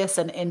Aquarius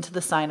and into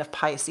the sign of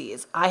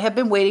Pisces. I have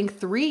been waiting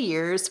 3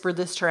 years for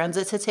this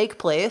transit to take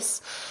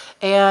place.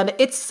 and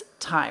it's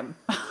time.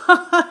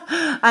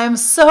 I am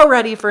so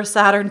ready for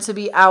Saturn to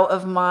be out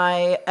of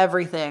my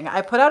everything.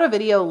 I put out a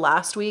video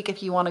last week.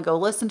 If you want to go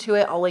listen to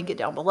it, I'll link it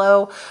down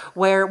below,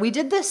 where we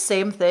did this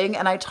same thing.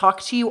 And I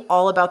talked to you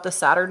all about the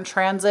Saturn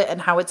transit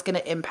and how it's going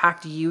to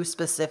impact you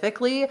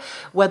specifically,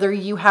 whether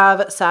you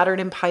have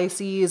Saturn in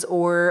Pisces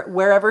or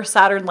wherever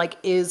Saturn like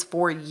is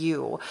for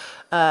you,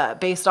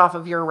 based off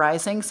of your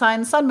rising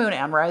sign, sun, moon,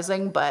 and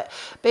rising, but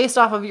based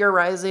off of your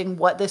rising,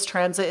 what this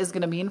transit is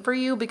going to mean for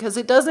you, because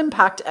it does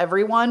impact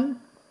everyone,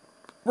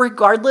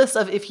 regardless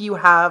of if you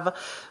have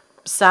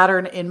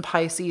Saturn in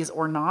Pisces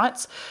or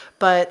not.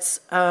 But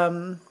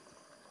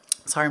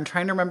sorry, I'm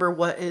trying to remember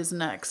what is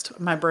next.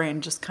 My brain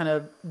just kind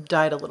of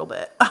died a little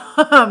bit.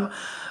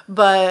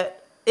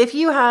 But if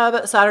you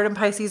have Saturn in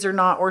Pisces or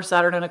not, or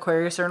Saturn in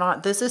Aquarius or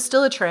not, this is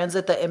still a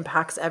transit that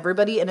impacts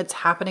everybody, and it's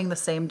happening the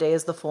same day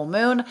as the full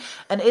moon.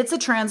 And it's a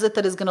transit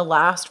that is going to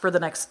last for the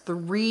next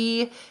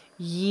 3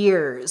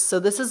 years. So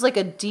this is like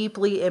a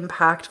deeply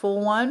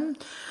impactful one.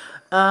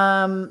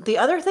 The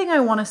other thing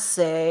I want to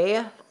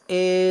say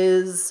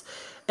is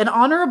an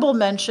honorable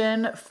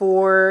mention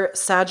for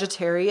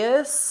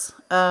Sagittarius.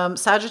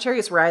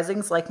 Sagittarius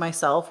risings like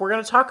myself. We're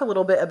going to talk a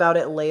little bit about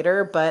it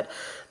later, but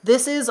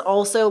this is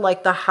also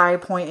like the high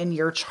point in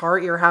your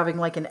chart. You're having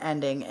like an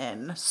ending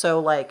in. So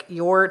like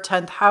your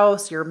 10th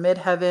house, your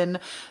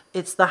midheaven,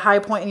 it's the high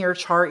point in your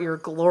chart, your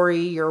glory,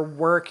 your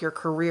work, your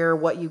career,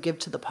 what you give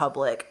to the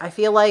public. I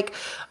feel like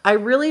I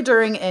really,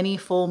 during any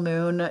full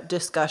moon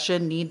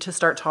discussion, need to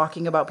start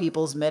talking about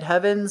people's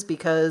midheavens,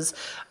 because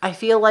I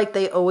feel like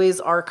they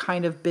always are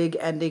kind of big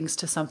endings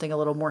to something a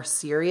little more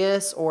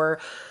serious, or,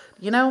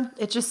 you know,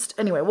 it just,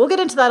 anyway, we'll get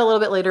into that a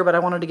little bit later, but I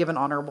wanted to give an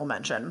honorable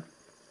mention.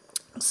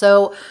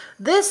 So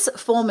this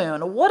full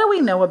moon, what do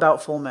we know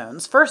about full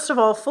moons? First of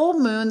all, full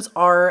moons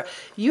are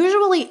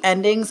usually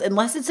endings,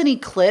 unless it's an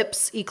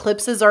eclipse.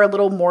 Eclipses are a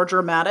little more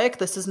dramatic.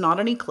 This is not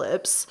an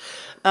eclipse.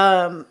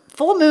 Full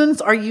moons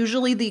are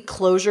usually the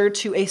closure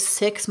to a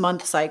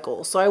 6-month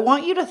cycle. So I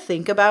want you to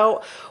think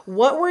about,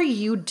 what were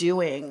you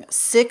doing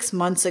 6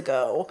 months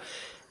ago?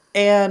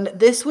 And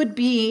this would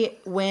be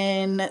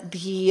when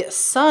the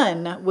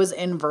sun was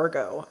in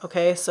Virgo.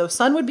 Okay, so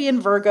sun would be in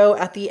Virgo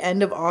at the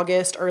end of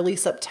August, early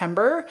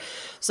September.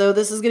 So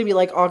this is going to be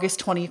like August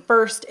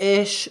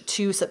 21st-ish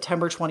to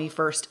September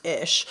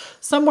 21st-ish,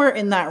 somewhere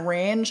in that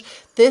range.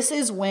 This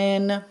is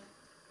when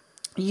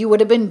you would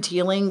have been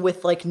dealing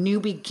with like new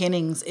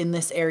beginnings in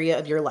this area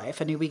of your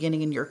life, a new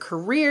beginning in your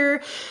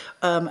career,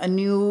 a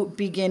new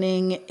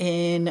beginning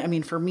in, I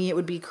mean, for me, it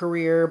would be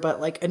career,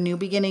 but like a new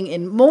beginning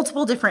in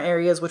multiple different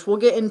areas, which we'll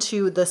get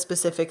into the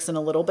specifics in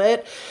a little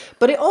bit.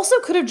 But it also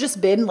could have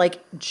just been like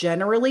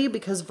generally,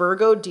 because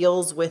Virgo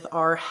deals with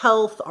our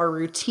health, our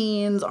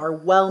routines, our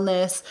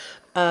wellness,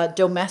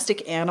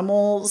 domestic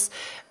animals,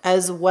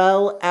 as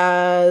well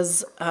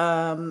as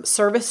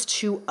service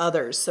to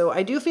others. So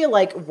I do feel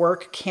like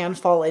work can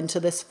fall into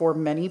this for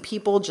many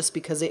people, just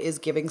because it is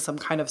giving some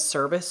kind of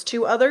service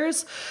to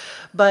others.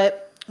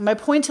 But my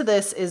point to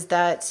this is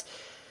that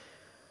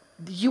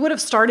you would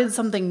have started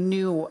something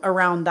new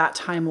around that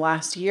time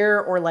last year,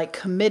 or like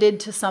committed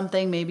to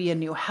something, maybe a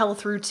new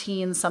health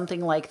routine,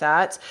 something like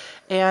that.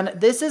 And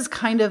this is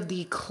kind of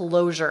the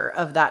closure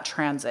of that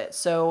transit.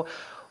 So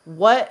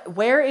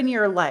where in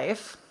your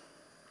life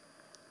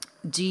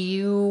do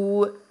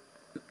you,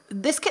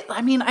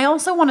 I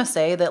also want to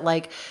say that,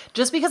 like,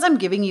 just because I'm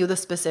giving you the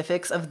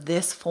specifics of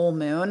this full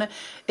moon,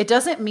 it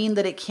doesn't mean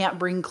that it can't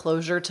bring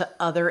closure to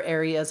other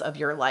areas of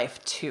your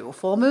life too.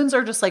 Full moons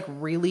are just like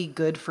really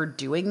good for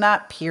doing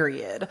that,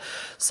 period.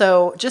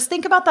 So just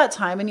think about that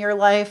time in your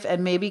life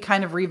and maybe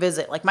kind of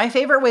revisit. Like, my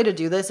favorite way to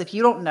do this, if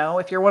you don't know,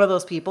 if you're one of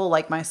those people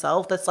like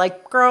myself that's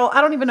like, girl,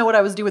 I don't even know what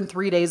I was doing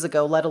 3 days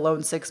ago, let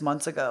alone 6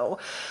 months ago.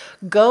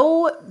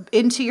 Go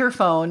into your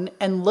phone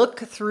and look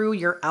through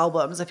your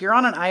albums. If you're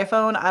on an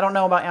iPhone, I don't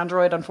know about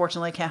Android,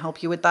 unfortunately, I can't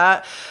help you with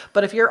that.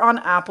 But if you're on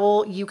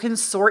Apple, you can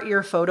sort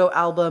your photo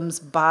albums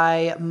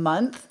by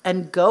month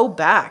and go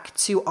back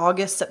to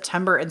August,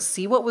 September and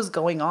see what was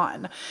going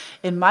on.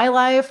 In my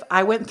life,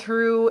 I went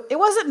through, it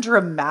wasn't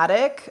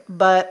dramatic,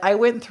 but I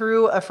went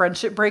through a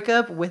friendship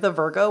breakup with a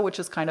Virgo, which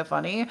is kind of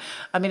funny.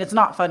 I mean, it's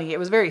not funny. It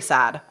was very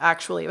sad,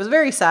 actually. It was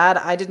very sad.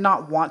 I did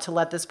not want to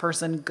let this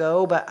person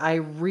go, but I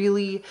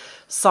really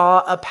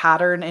saw a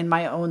pattern in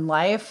my own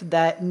life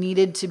that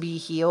needed to be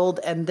healed.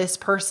 And this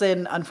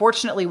person,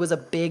 unfortunately, was a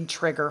big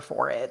trigger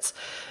for it.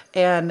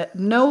 And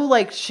no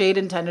like shade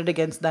intended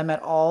against them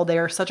at all. They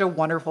are such a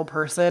wonderful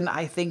person.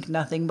 I think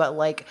nothing but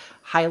like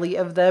highly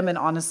of them, and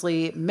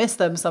honestly miss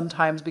them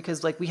sometimes,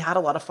 because like we had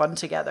a lot of fun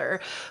together.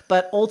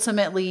 But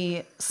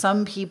ultimately,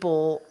 some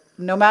people,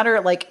 no matter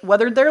like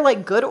whether they're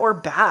like good or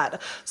bad,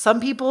 some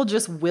people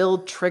just will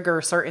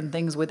trigger certain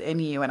things within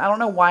you. And I don't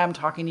know why I'm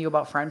talking to you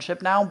about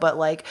friendship now, but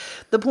like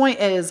the point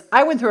is,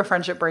 I went through a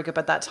friendship breakup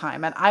at that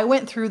time, and I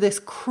went through this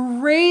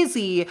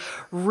crazy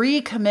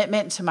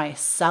recommitment to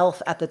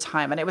myself at the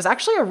time. And it was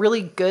actually a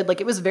really good,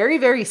 like, it was very,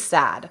 very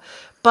sad,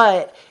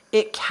 but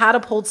it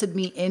catapulted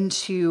me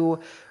into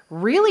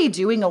really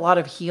doing a lot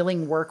of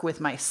healing work with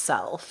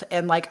myself.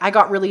 And like, I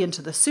got really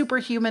into the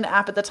Superhuman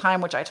app at the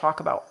time, which I talk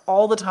about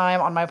all the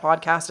time on my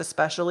podcast,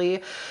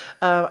 especially.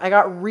 I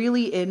got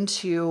really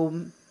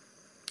into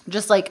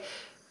just like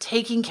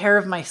taking care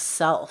of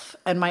myself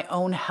and my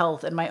own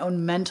health and my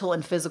own mental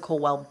and physical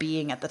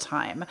well-being at the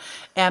time.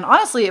 And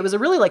honestly, it was a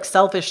really like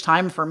selfish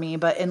time for me,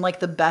 but in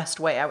like the best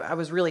way. I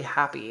was really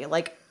happy.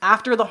 Like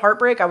after the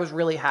heartbreak, I was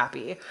really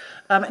happy.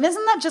 And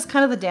isn't that just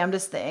kind of the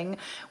damnedest thing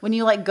when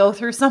you like go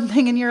through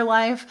something in your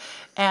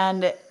life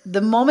and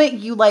the moment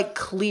you like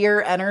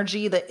clear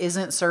energy that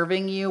isn't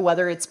serving you,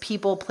 whether it's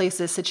people,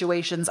 places,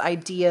 situations,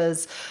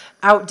 ideas,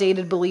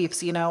 outdated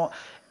beliefs, you know,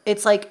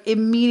 it's like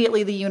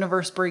immediately the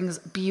universe brings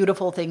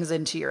beautiful things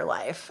into your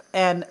life.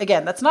 And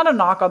again, that's not a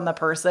knock on the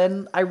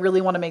person. I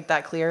really want to make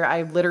that clear.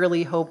 I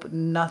literally hope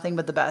nothing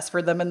but the best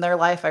for them in their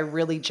life. I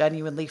really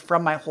genuinely,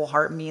 from my whole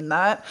heart, mean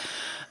that.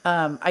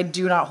 I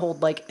do not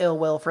hold like ill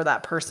will for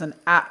that person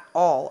at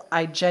all.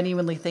 I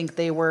genuinely think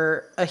they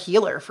were a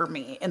healer for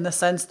me in the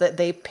sense that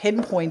they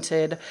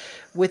pinpointed,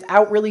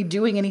 without really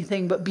doing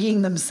anything but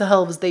being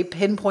themselves, they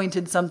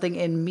pinpointed something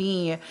in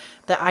me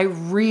that I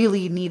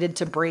really needed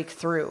to break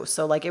through.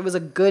 So like, it was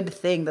a good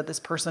thing that this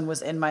person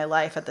was in my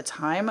life at the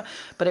time,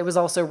 but it was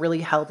also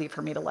really healthy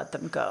for me to let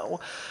them go.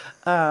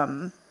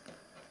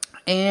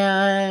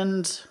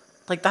 And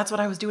like, that's what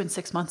I was doing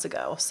 6 months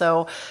ago.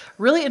 So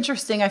really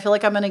interesting. I feel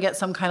like I'm going to get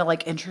some kind of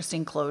like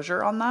interesting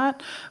closure on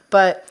that.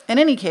 But in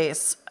any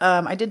case,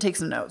 I did take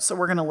some notes, so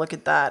we're going to look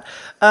at that.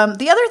 The other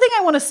thing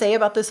I want to say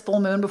about this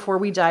full moon before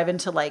we dive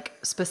into like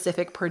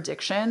specific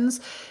predictions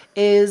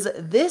is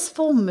this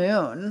full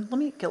moon. Let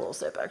me get a little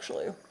sip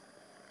actually.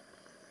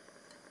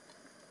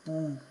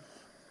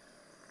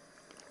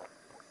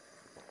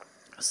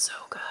 So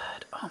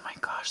good. Oh my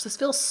gosh, this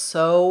feels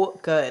so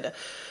good.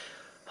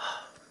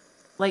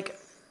 Like,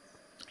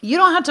 you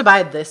don't have to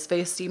buy this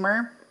face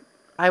steamer.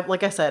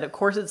 Like I said, of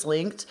course it's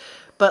linked,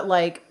 but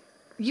like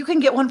you can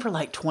get one for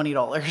like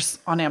 $20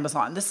 on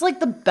Amazon. This is like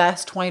the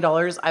best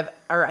 $20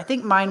 I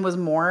think mine was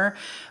more,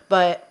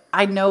 but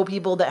I know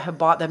people that have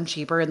bought them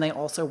cheaper and they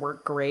also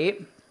work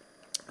great.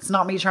 It's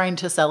not me trying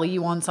to sell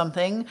you on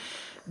something.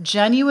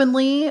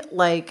 Genuinely,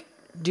 like,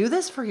 do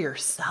this for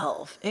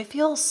yourself. It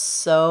feels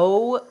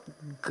so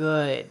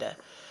good.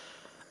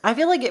 I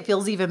feel like it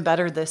feels even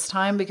better this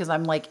time because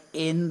I'm like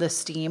in the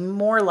steam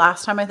more.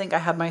 Last time I think I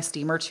had my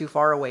steamer too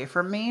far away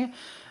from me,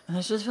 and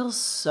this just feels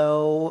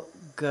so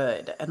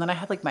good. And then I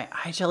had like my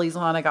eye jellies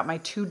on. I got my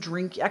 3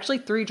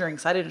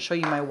 drinks. I didn't show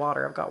you my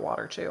water. I've got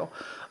water too.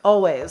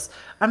 Always.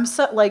 I'm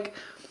so like,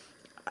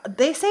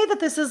 they say that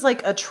this is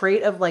like a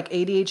trait of like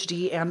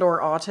ADHD and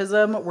or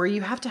autism where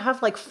you have to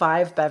have like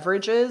 5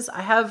 beverages. I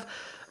have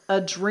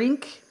a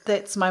drink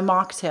that's my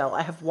mocktail.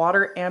 I have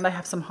water and I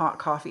have some hot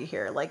coffee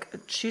here. Like,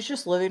 she's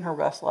just living her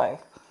best life.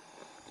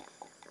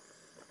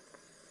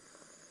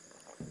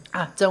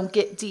 I don't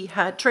get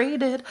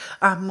dehydrated.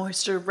 I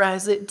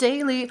moisturize it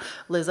daily.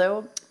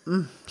 Lizzo,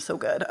 so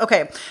good.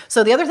 Okay,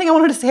 so the other thing I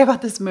wanted to say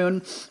about this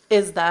moon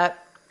is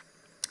that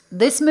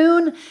this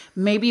moon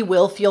maybe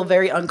will feel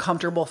very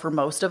uncomfortable for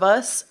most of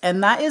us.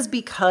 And that is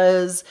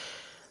because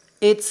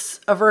it's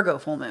a Virgo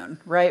full moon,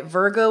 right?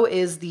 Virgo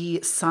is the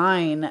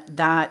sign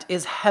that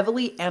is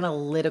heavily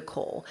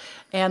analytical,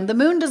 and the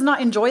moon does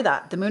not enjoy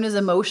that. The moon is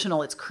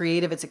emotional, it's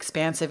creative, it's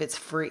expansive, it's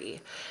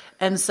free.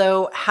 And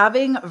so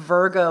having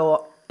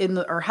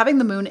having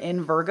the moon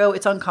in Virgo,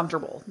 it's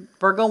uncomfortable.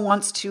 Virgo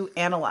wants to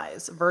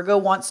analyze. Virgo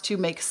wants to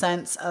make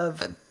sense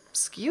of,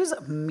 excuse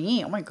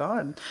me, oh my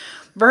God.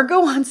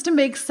 Virgo wants to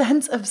make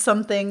sense of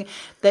something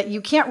that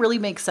you can't really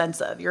make sense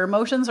of. Your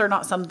emotions are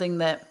not something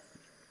that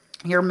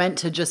you're meant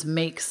to just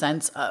make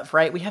sense of,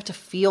 right? We have to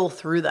feel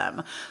through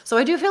them. So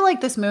I do feel like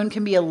this moon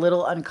can be a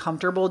little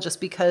uncomfortable just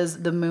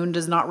because the moon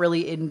does not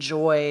really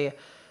enjoy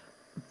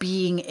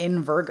being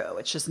in Virgo.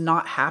 It's just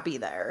not happy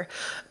there.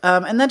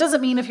 And that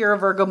doesn't mean if you're a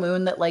Virgo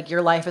moon that like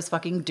your life is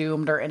fucking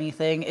doomed or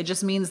anything. It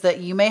just means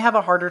that you may have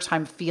a harder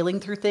time feeling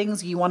through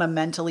things. You want to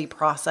mentally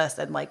process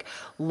and like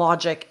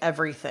logic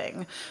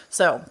everything.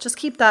 So just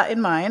keep that in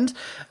mind.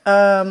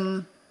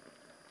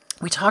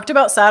 We talked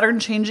about Saturn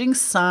changing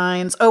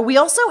signs. Oh, we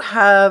also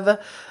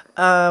have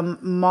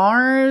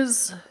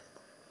Mars.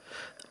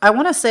 I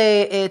want to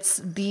say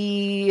it's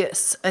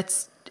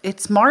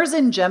Mars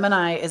in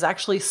Gemini is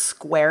actually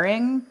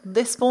squaring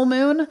this full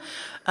moon,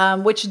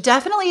 which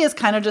definitely is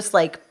kind of just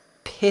like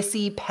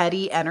pissy,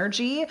 petty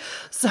energy.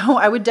 So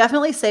I would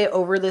definitely say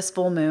over this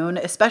full moon,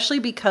 especially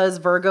because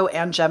Virgo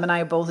and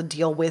Gemini both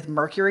deal with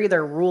Mercury,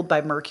 they're ruled by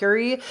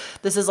Mercury.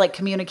 This is like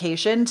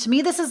communication. To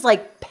me, this is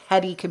like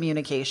petty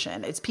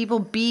communication. It's people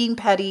being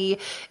petty.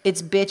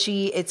 It's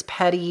bitchy. It's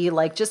petty.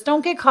 Like, just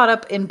don't get caught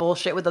up in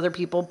bullshit with other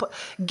people.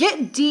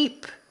 Get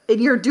deep in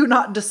your do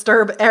not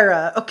disturb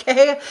era,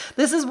 okay?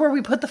 This is where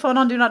we put the phone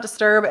on do not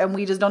disturb and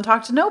we just don't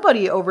talk to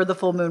nobody over the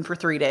full moon for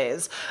 3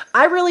 days.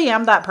 I really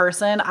am that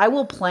person. I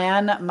will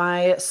plan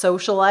my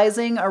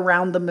socializing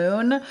around the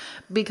moon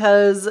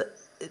because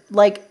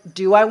Like,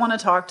 do I want to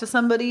talk to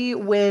somebody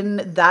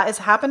when that is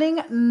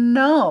happening?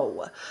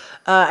 No.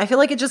 I feel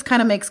like it just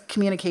kind of makes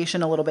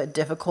communication a little bit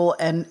difficult,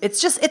 and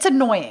it's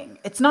annoying.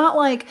 It's not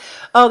like,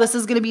 oh, this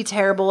is going to be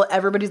terrible,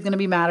 everybody's going to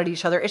be mad at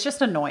each other. It's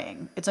just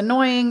annoying. It's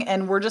annoying,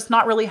 and we're just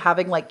not really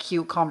having like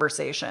cute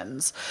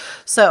conversations.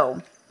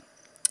 So,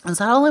 is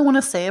that all I want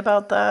to say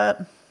about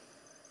that?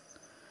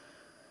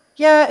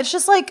 Yeah, it's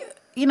just like,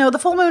 the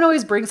full moon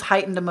always brings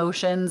heightened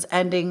emotions,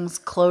 endings,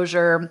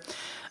 closure.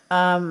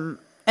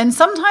 And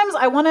sometimes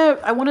I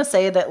want to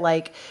say that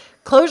like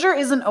closure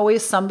isn't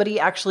always somebody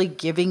actually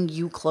giving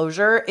you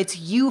closure. It's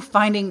you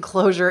finding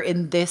closure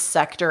in this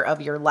sector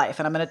of your life.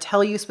 And I'm going to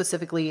tell you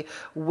specifically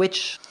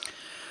which.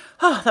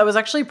 Oh, that was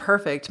actually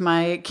perfect.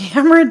 My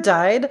camera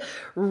died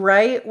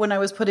right when I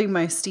was putting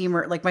my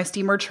steamer, like my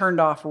steamer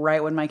turned off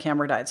right when my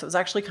camera died. So it was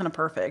actually kind of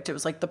perfect. It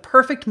was like the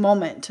perfect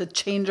moment to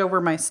change over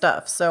my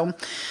stuff. So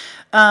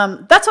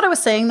that's what I was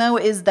saying though,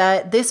 is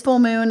that this full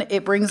moon,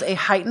 it brings a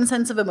heightened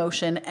sense of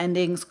emotion,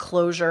 endings,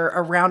 closure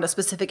around a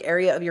specific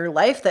area of your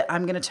life that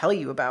I'm going to tell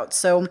you about.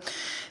 So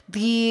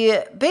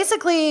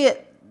basically,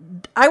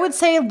 I would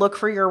say look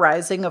for your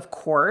rising, of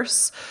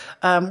course.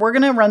 We're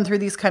going to run through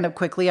these kind of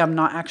quickly. I'm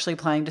not actually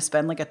planning to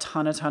spend like a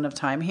ton of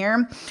time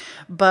here.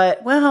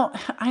 But, well,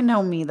 I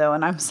know me though,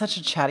 and I'm such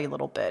a chatty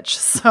little bitch.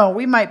 So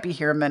we might be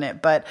here a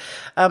minute. But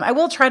I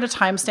will try to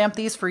timestamp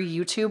these for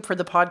YouTube. For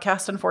the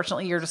podcast,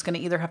 unfortunately, you're just going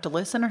to either have to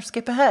listen or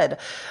skip ahead.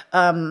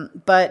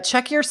 But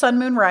check your sun,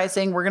 moon,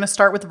 rising. We're going to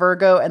start with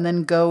Virgo and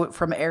then go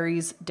from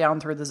Aries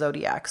down through the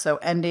zodiac. So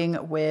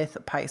ending with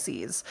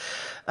Pisces.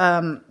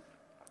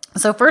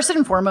 So first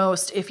and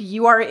foremost, if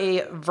you are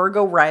a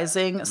Virgo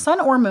rising, sun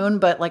or moon,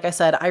 but like I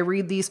said, I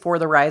read these for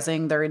the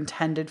rising. They're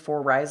intended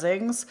for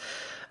risings.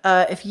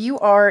 If you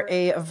are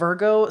a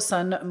Virgo,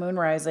 sun, moon,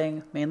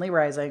 rising, mainly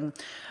rising,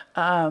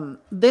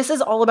 this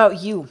is all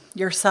about you,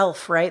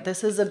 yourself, right?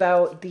 This is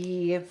about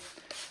yes,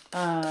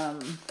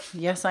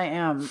 I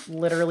am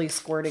literally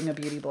squirting a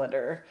beauty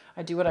blender.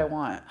 I do what I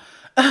want.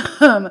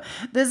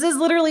 This is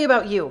literally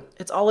about you.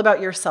 It's all about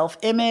your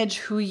self-image,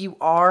 who you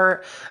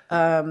are.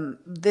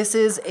 This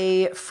is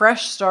a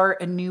fresh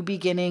start, a new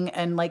beginning.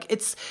 And like,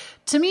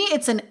 to me,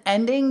 it's an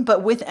ending,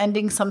 but with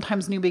endings,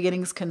 sometimes new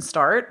beginnings can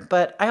start.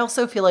 But I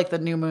also feel like the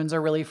new moons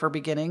are really for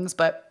beginnings,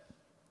 but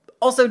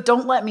also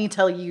don't let me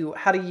tell you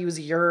how to use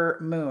your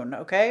moon.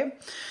 Okay.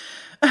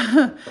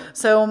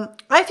 So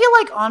I feel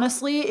like,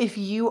 honestly, if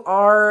you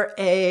are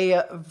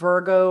a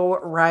Virgo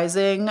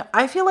rising,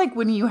 I feel like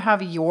when you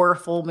have your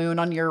full moon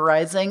on your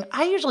rising,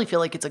 I usually feel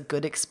like it's a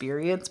good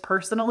experience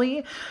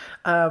personally.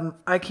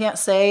 I can't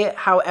say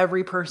how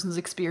every person's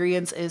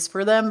experience is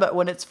for them, but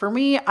when it's for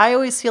me, I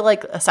always feel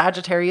like a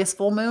Sagittarius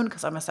full moon,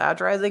 because I'm a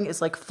Sag rising,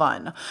 is like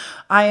fun.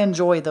 I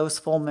enjoy those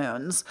full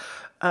moons.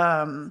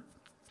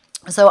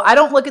 So I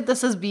don't look at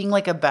this as being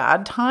like a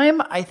bad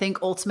time. I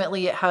think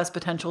ultimately it has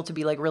potential to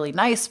be like really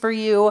nice for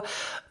you.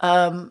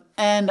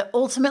 And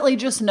ultimately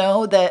just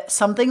know that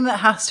something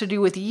that has to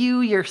do with you,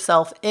 your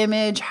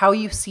self-image, how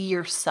you see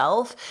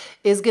yourself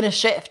is going to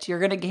shift. You're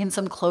going to gain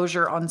some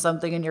closure on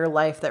something in your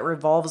life that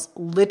revolves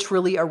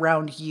literally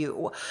around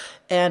you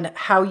and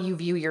how you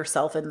view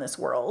yourself in this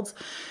world.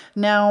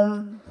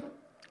 Now,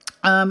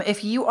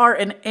 if you are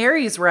an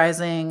Aries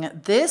rising,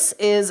 this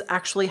is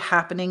actually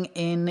happening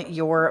in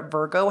your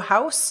Virgo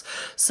house.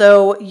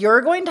 So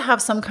you're going to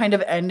have some kind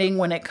of ending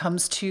when it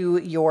comes to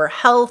your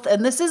health.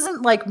 And this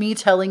isn't like me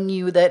telling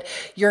you that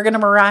you're going to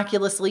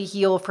miraculously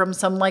heal from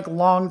some like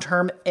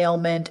long-term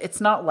ailment. It's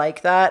not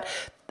like that.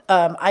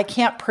 I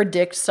can't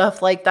predict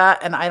stuff like that,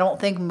 and I don't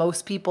think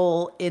most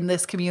people in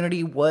this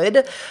community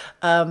would.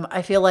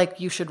 I feel like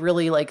you should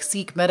really like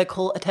seek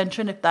medical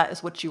attention if that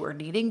is what you are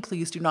needing.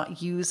 Please do not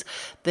use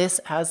this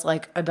as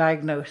like a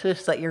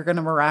diagnosis that you're going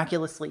to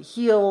miraculously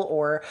heal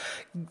or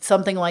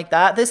something like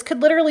that. This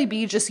could literally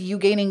be just you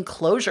gaining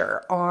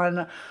closure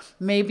on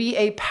maybe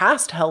a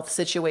past health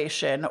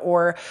situation,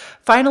 or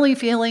finally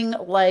feeling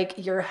like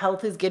your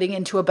health is getting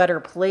into a better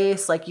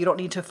place, like you don't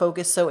need to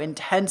focus so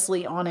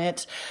intensely on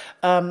it.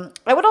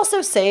 I would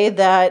also say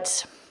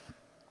that,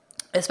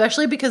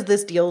 especially because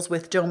this deals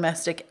with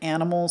domestic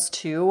animals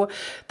too,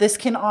 this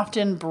can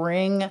often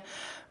bring,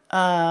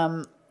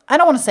 I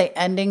don't want to say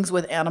endings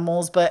with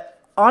animals, but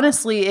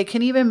honestly, it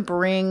can even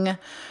bring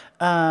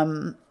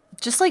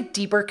just like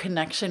deeper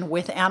connection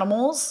with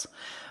animals.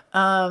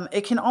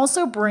 It can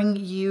also bring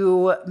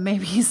you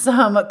maybe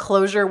some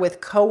closure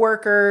with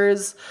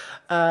coworkers,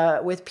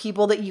 with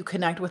people that you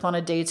connect with on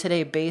a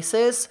day-to-day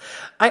basis.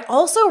 I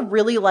also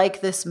really like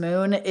this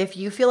moon. If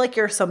you feel like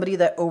you're somebody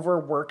that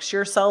overworks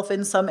yourself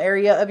in some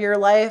area of your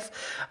life,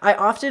 I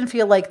often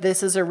feel like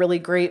this is a really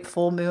great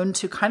full moon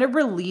to kind of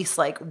release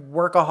like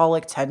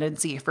workaholic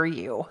tendency for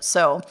you.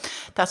 So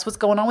that's what's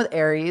going on with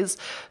Aries.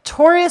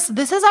 Taurus,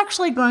 this is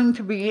actually going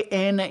to be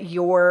in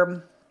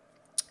your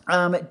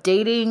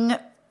dating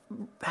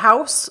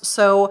house.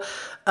 So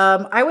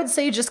I would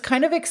say just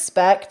kind of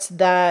expect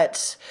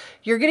that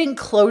you're getting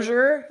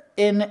closure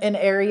in an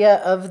area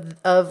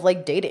of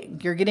like dating.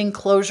 You're getting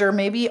closure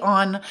maybe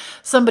on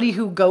somebody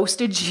who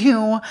ghosted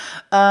you.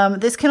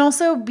 This can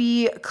also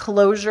be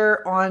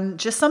closure on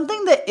just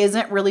something that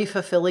isn't really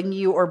fulfilling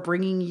you or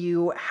bringing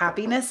you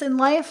happiness in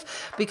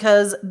life,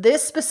 because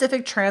this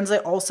specific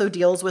transit also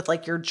deals with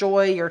like your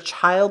joy, your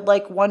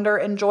childlike wonder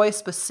and joy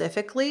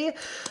specifically.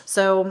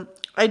 So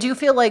I do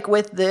feel like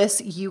with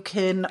this, you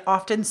can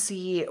often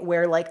see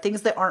where like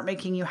things that aren't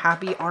making you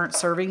happy, aren't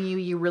serving you,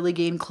 you really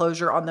gain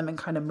closure on them and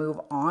kind of move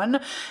on,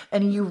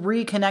 and you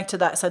reconnect to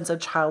that sense of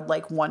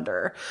childlike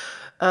wonder.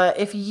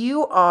 If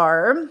you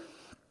are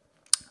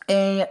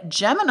a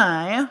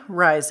Gemini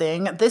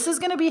rising, this is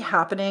going to be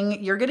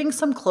happening. You're getting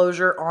some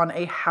closure on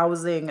a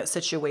housing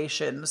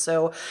situation.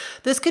 So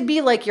this could be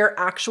like your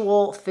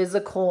actual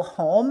physical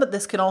home.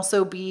 This can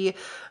also be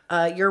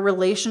your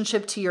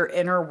relationship to your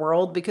inner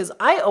world, because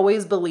I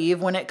always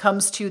believe when it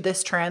comes to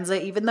this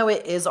transit, even though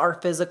it is our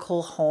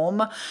physical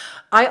home,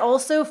 I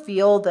also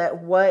feel that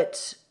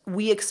what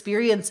we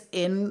experience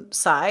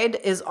inside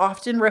is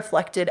often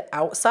reflected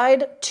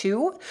outside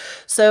too.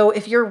 So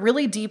if you're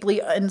really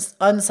deeply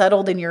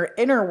unsettled in your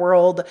inner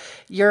world,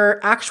 your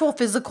actual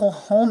physical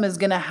home is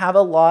going to have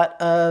a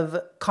lot of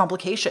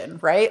complication,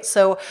 right?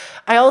 So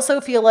I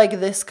also feel like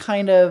this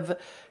kind of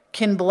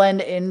can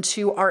blend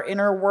into our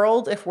inner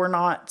world if we're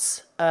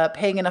not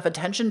paying enough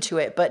attention to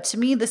it. But to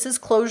me, this is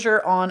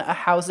closure on a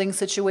housing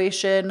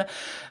situation.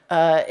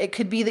 It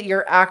could be that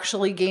you're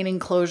actually gaining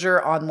closure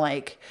on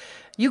like,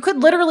 you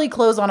could literally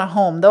close on a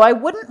home, though I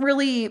wouldn't,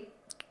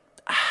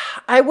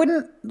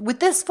 with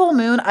this full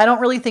moon, I don't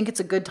really think it's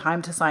a good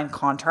time to sign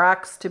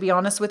contracts, to be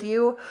honest with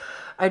you.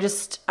 I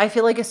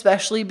feel like,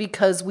 especially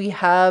because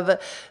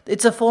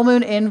it's a full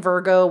moon in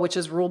Virgo, which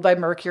is ruled by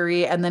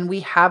Mercury. And then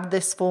we have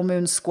this full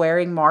moon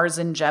squaring Mars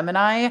in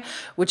Gemini,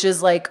 which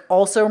is like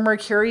also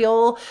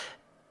mercurial.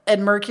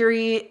 And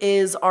Mercury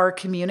is our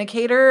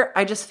communicator.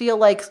 I just feel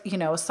like,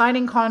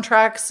 signing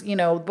contracts,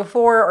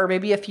 before or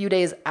maybe a few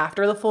days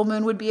after the full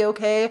moon would be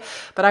okay.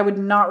 But I would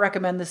not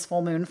recommend this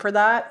full moon for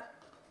that.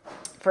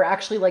 For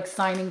actually like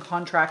signing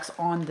contracts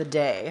on the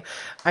day.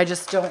 I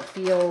just don't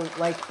feel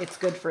like it's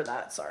good for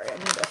that. Sorry, I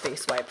need a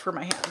face wipe for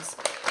my hands.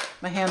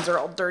 My hands are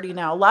all dirty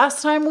now.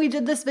 Last time we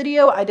did this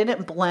video, I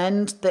didn't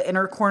blend the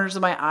inner corners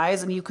of my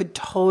eyes, and you could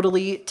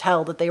totally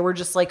tell that they were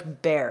just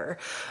like bare.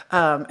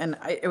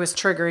 It was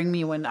triggering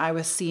me when I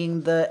was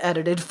seeing the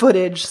edited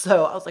footage.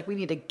 So I was like, we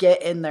need to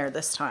get in there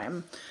this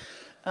time.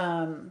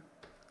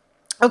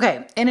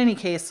 Okay, in any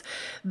case,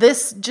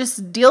 this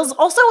just deals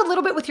also a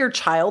little bit with your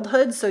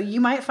childhood. So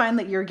you might find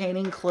that you're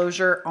gaining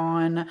closure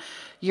on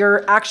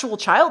your actual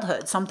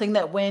childhood, something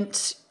that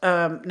went,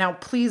 now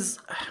please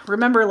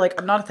remember, like,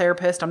 I'm not a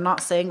therapist. I'm not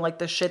saying like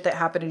the shit that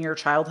happened in your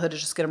childhood is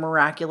just going to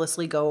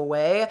miraculously go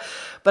away.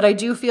 But I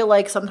do feel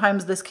like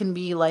sometimes this can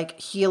be like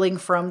healing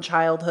from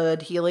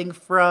childhood, healing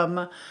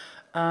from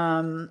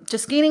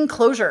just gaining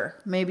closure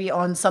maybe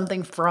on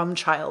something from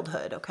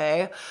childhood,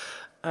 okay?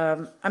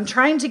 I'm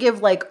trying to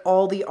give like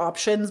all the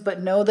options,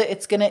 but know that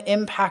it's going to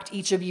impact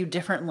each of you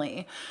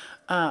differently.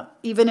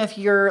 Even if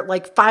you're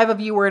like 5 of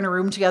you were in a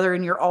room together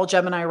and you're all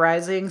Gemini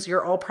risings,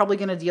 you're all probably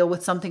going to deal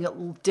with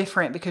something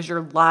different because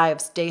your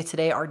lives day to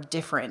day are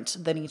different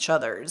than each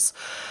other's.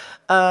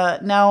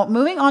 Now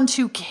moving on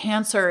to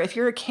Cancer. If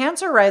you're a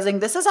Cancer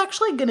rising, this is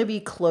actually going to be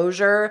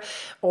closure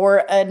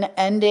or an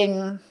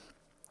ending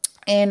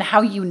in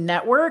how you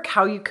network,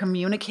 how you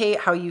communicate,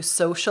 how you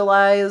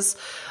socialize.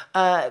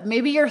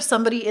 Maybe you're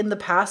somebody in the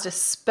past,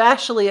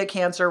 especially a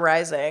Cancer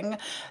rising,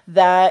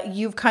 that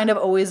you've kind of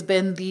always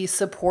been the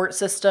support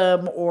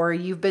system, or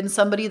you've been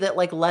somebody that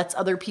like lets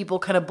other people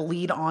kind of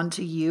bleed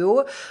onto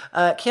you.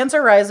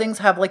 Cancer risings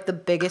have like the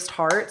biggest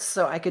hearts,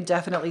 so I could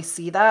definitely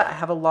see that. I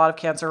have a lot of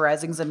Cancer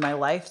risings in my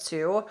life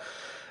too.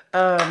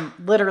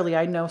 Literally,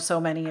 I know so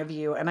many of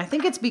you, and I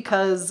think it's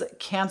because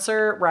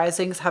Cancer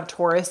risings have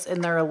Taurus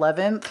in their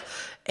 11th,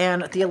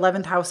 and the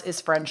 11th house is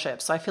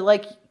friendship. So I feel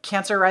like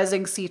Cancer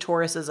risings see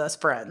Tauruses as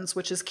friends,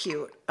 which is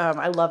cute.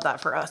 I love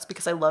that for us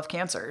because I love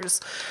Cancers.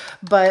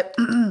 But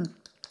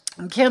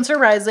Cancer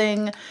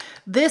rising,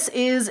 this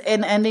is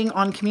an ending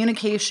on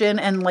communication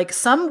and like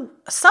some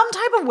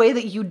type of way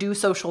that you do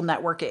social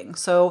networking.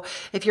 So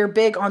if you're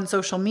big on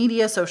social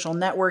media, social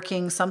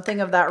networking,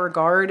 something of that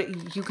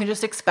regard, you can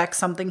just expect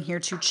something here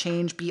to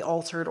change, be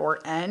altered,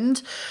 or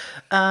end.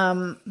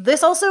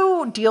 This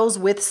also deals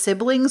with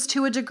siblings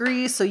to a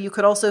degree. So you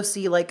could also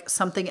see like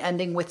something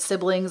ending with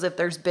siblings if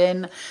there's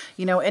been,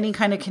 any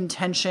kind of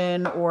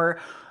contention or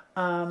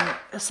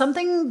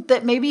something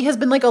that maybe has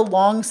been like a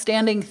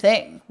long-standing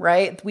thing,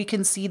 right? We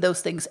can see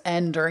those things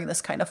end during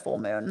this kind of full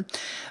moon.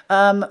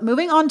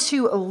 Moving on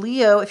to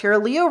Leo. If you're a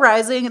Leo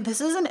rising, this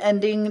is an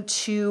ending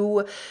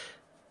to,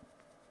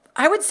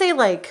 I would say,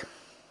 like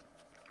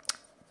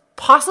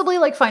possibly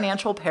like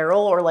financial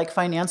peril or like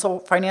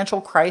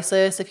financial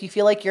crisis. If you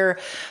feel like your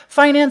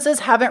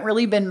finances haven't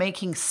really been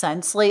making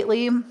sense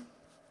lately,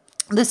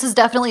 This is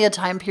definitely a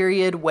time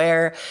period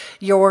where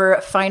your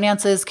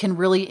finances can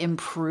really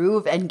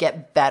improve and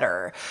get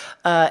better.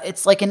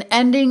 It's like an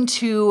ending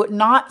to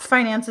not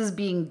finances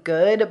being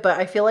good, but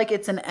I feel like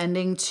it's an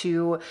ending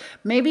to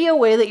maybe a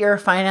way that your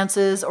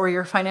finances or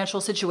your financial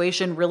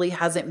situation really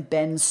hasn't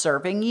been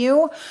serving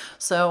you.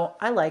 So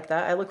I like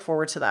that. I look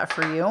forward to that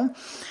for you.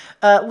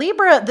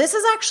 Libra, this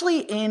is actually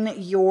in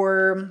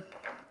your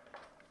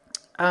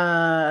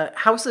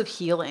house of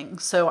healing.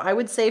 So I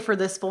would say for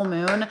this full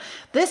moon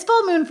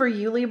for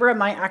you, Libra,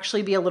 might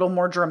actually be a little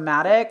more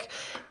dramatic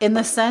in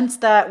the sense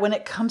that when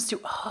it comes to,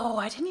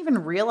 I didn't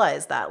even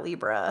realize that,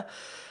 Libra.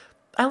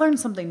 I learn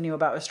something new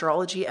about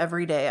astrology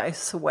every day, I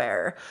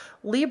swear.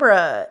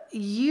 Libra,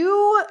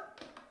 you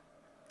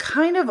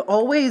kind of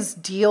always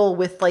deal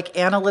with like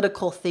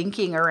analytical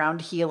thinking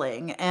around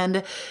healing.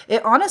 And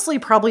it honestly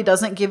probably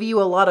doesn't give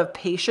you a lot of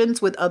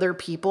patience with other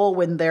people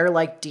when they're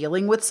like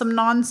dealing with some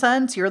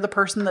nonsense. You're the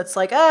person that's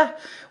like,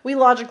 we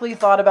logically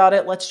thought about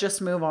it. Let's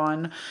just move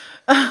on.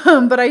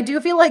 But I do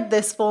feel like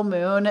this full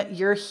moon,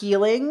 you're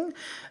healing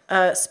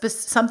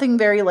something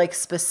very like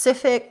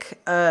specific,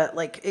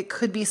 like it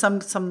could be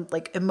some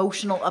like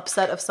emotional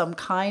upset of some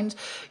kind.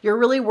 You're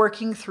really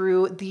working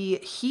through the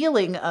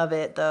healing of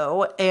it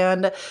though.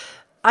 And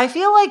I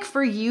feel like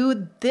for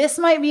you, this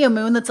might be a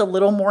moon that's a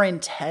little more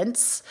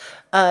intense,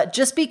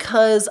 just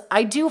because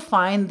I do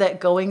find that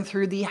going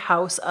through the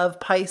house of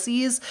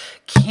Pisces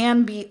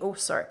can be,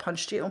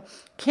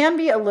 can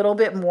be a little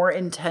bit more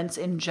intense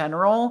in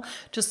general.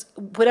 Just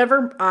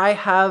whenever I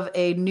have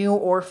a new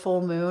or full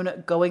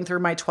moon going through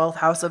my 12th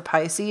house of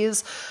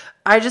Pisces,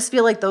 I just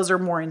feel like those are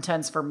more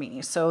intense for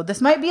me. So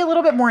this might be a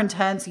little bit more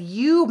intense.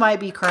 You might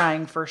be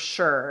crying for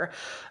sure.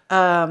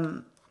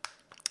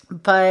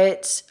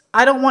 But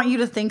I don't want you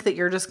to think that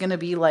you're just going to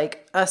be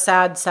like a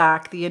sad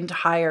sack the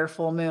entire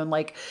full moon.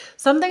 Like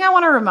something I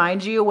want to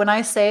remind you when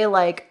I say,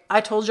 like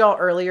I told y'all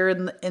earlier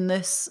in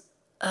this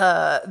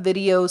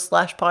video /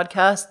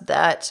 podcast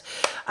that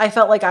I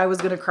felt like I was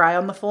going to cry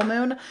on the full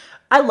moon.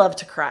 I love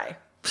to cry.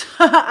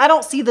 I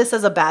don't see this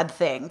as a bad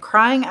thing.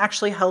 Crying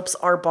actually helps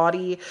our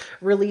body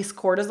release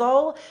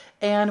cortisol.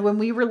 And when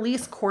we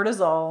release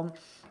cortisol,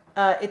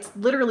 it's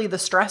literally the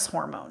stress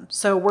hormone.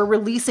 So we're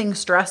releasing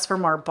stress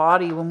from our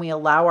body when we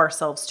allow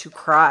ourselves to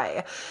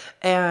cry.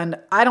 And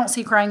I don't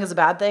see crying as a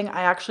bad thing.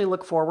 I actually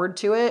look forward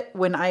to it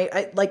when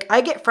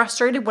I get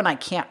frustrated when I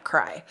can't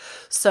cry.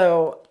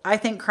 So I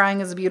think crying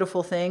is a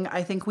beautiful thing.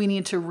 I think we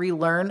need to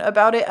relearn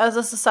about it as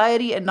a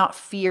society and not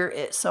fear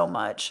it so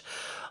much.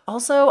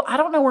 Also, I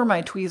don't know where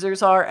my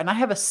tweezers are, and I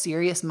have a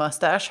serious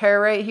mustache hair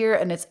right here,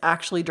 and it's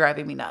actually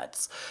driving me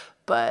nuts.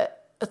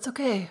 But it's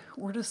okay.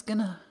 We're just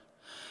gonna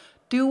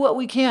do what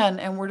we can,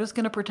 and we're just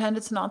going to pretend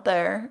it's not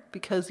there,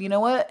 because you know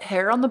what?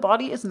 Hair on the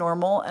body is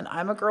normal, and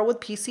I'm a girl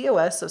with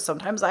PCOS, so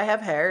sometimes I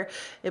have hair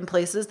in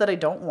places that I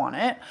don't want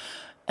it,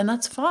 and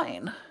that's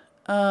fine.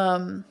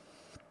 Okay,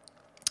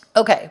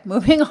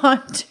 moving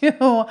on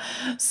to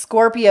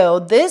Scorpio.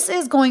 This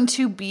is going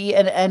to be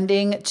an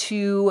ending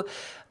to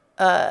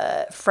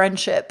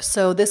friendship.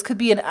 So this could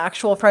be an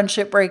actual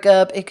friendship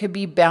breakup. It could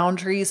be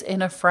boundaries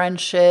in a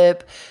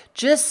friendship.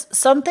 Just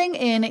something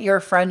in your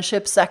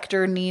friendship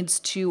sector needs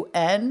to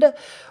end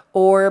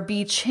or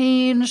be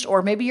changed,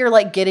 or maybe you're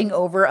like getting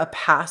over a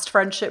past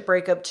friendship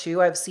breakup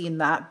too. I've seen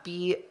that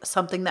be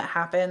something that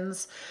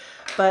happens.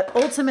 But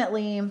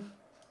ultimately,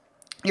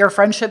 your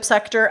friendship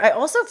sector, I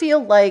also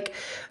feel like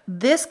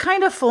this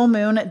kind of full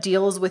moon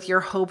deals with your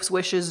hopes,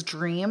 wishes,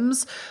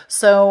 dreams.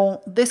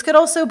 So this could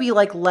also be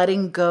like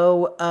letting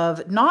go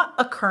of not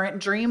a current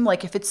dream.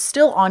 Like if it's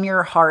still on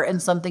your heart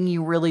and something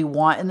you really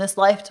want in this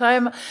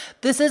lifetime,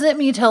 this isn't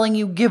me telling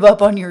you give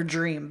up on your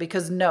dream,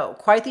 because no,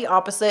 quite the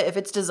opposite. If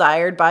it's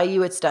desired by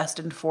you, it's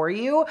destined for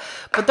you.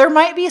 But there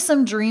might be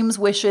some dreams,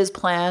 wishes,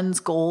 plans,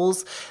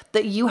 goals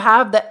that you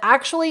have that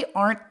actually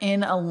aren't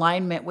in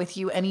alignment with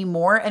you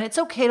anymore. And it's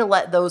okay to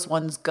let those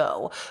ones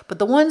go. But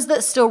the ones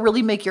that still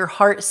really make your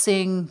heart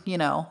sing,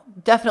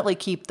 definitely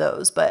keep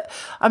those. But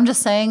I'm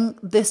just saying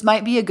this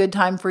might be a good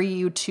time for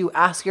you to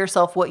ask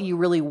yourself what you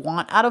really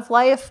want out of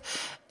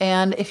life.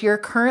 And if you're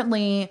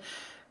currently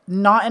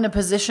not in a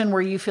position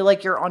where you feel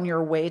like you're on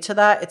your way to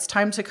that, it's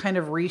time to kind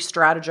of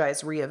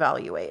re-strategize,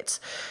 reevaluate.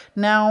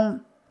 Now,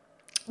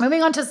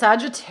 moving on to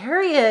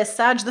Sagittarius.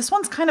 This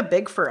one's kind of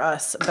big for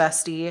us,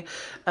 bestie.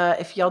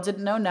 If y'all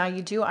didn't know, now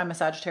you do. I'm a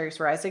Sagittarius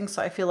rising,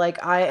 so I feel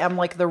like I am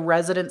like the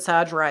resident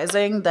Sag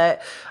rising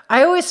that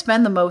I always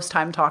spend the most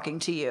time talking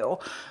to you.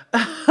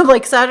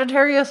 Like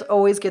Sagittarius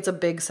always gets a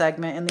big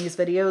segment in these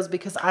videos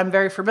because I'm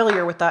very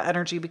familiar with that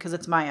energy because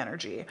it's my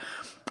energy.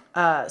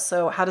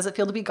 So how does it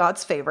feel to be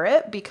God's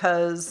favorite?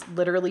 Because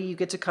literally you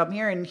get to come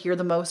here and hear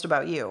the most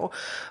about you.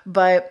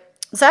 But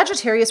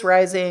Sagittarius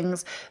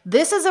risings,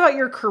 this is about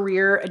your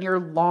career and your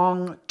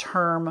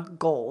long-term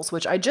goals,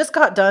 which I just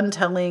got done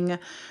telling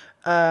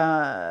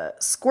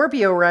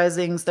Scorpio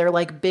risings, they're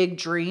like big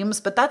dreams,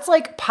 but that's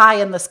like pie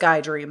in the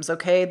sky dreams,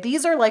 okay?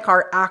 These are like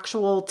our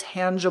actual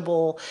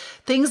tangible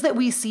things that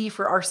we see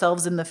for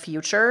ourselves in the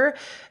future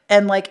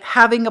and like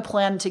having a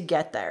plan to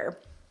get there.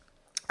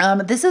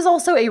 This is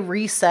also a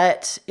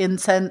reset in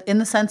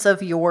the sense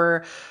of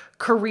your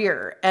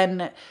career.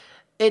 And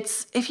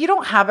it's, if you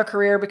don't have a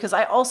career, because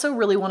I also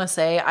really want to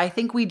say, I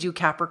think we do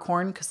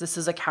Capricorn, because this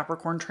is a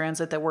Capricorn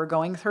transit that we're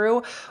going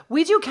through.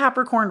 We do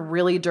Capricorn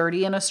really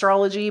dirty in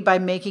astrology by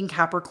making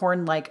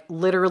Capricorn like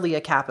literally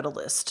a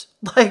capitalist.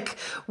 Like,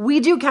 we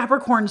do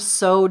Capricorn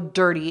so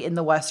dirty in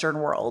the Western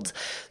world.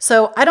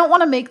 So I don't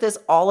want to make this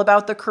all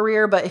about the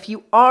career, but if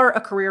you are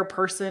a career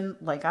person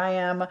like I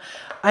am,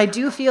 I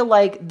do feel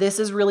like this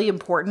is really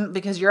important,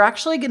 because you're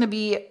actually going to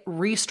be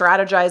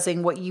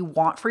re-strategizing what you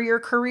want for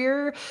your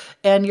career,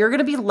 and you're going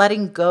to be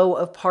letting go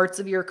of parts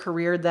of your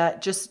career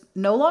that just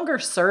no longer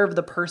serve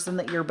the person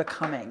that you're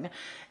becoming.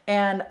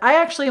 And I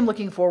actually am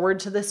looking forward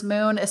to this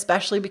moon,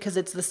 especially because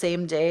it's the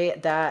same day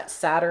that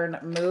Saturn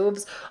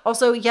moves.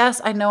 Also,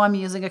 yes, I know I'm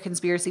using a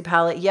conspiracy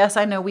palette. Yes,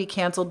 I know we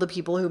canceled the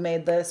people who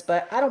made this,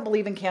 but I don't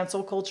believe in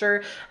cancel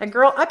culture. And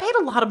girl, I paid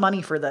a lot of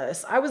money for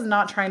this. I was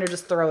not trying to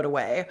just throw it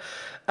away.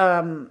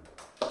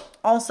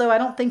 Also, I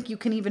don't think you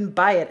can even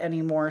buy it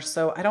anymore,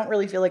 so I don't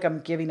really feel like I'm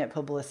giving it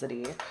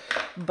publicity.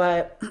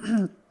 But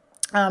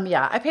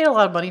yeah, I paid a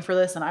lot of money for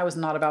this, and I was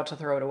not about to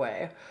throw it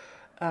away.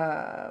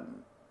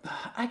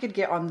 I could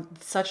get on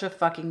such a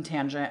fucking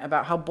tangent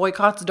about how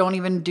boycotts don't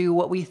even do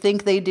what we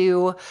think they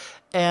do.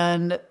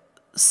 And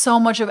so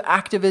much of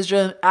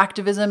activism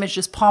is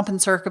just pomp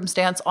and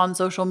circumstance on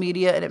social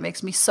media. And it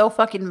makes me so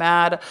fucking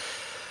mad.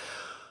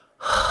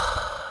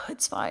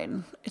 It's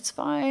fine. It's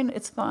fine.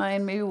 It's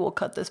fine. Maybe we'll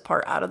cut this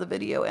part out of the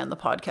video and the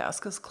podcast,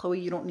 because Chloe,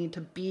 you don't need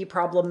to be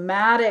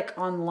problematic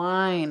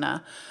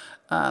online.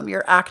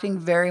 You're acting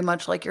very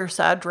much like you're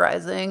Sag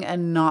rising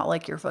and not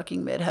like you're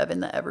fucking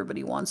midheaven that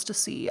everybody wants to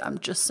see. I'm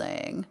just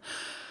saying.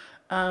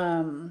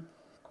 In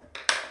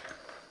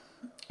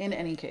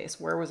any case,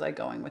 where was I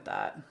going with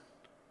that?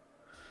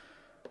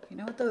 You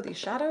know what though? These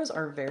shadows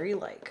are very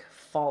like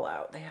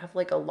Fallout. They have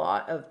like a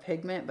lot of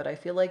pigment, but I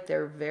feel like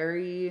they're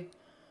very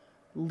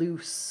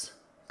loose.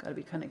 Gotta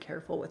be kind of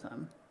careful with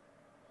them.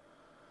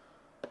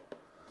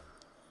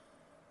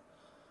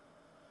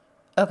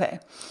 Okay.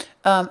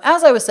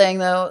 As I was saying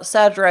though,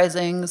 Sag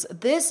risings,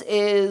 this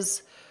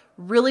is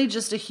really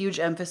just a huge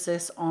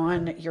emphasis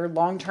on your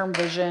long-term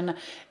vision,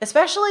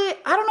 especially,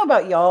 I don't know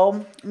about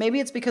y'all, maybe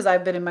it's because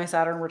I've been in my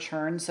Saturn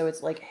return, so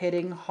it's like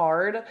hitting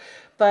hard,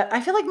 but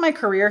I feel like my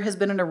career has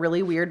been in a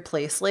really weird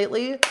place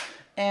lately.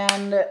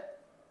 And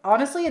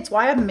honestly, it's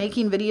why I'm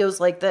making videos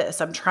like this.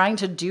 I'm trying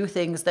to do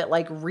things that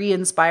like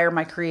re-inspire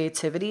my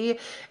creativity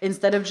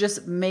instead of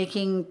just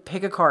making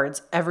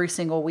pick-a-cards every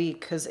single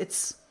week, because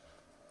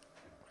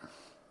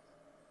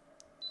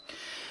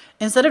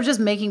instead of just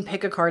making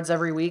pick-a-cards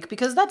every week,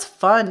 because that's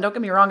fun. Don't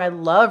get me wrong. I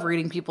love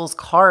reading people's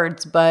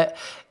cards, but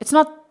it's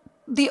not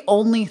the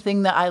only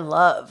thing that I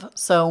love.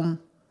 So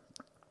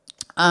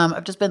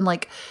I've just been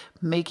like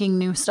making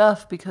new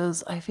stuff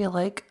because I feel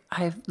like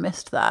I've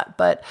missed that.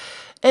 But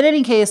in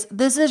any case,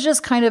 this is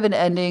just kind of an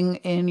ending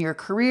in your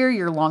career,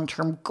 your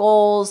long-term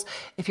goals.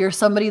 If you're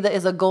somebody that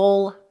is a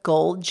goal,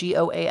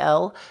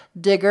 G-O-A-L,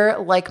 digger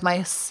like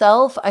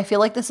myself, I feel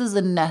like this is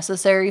a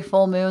necessary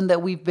full moon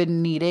that we've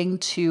been needing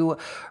to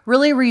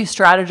really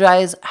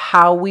re-strategize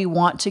how we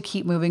want to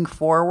keep moving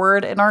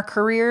forward in our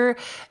career.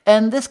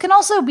 And this can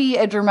also be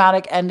a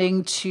dramatic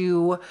ending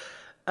to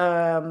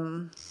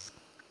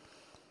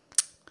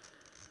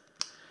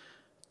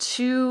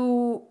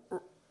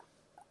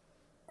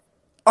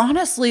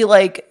honestly,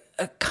 like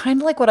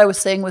kind of like what I was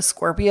saying with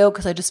Scorpio,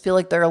 because I just feel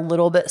like they're a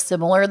little bit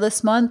similar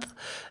this month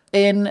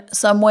in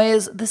some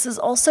ways. This is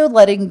also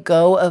letting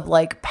go of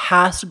like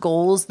past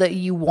goals that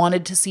you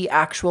wanted to see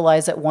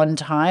actualize at one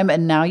time,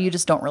 and now you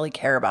just don't really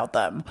care about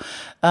them.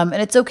 And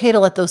it's okay to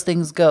let those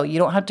things go. You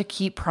don't have to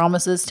keep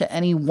promises to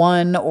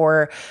anyone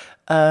or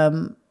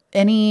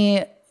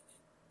any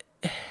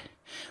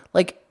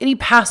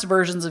past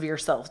versions of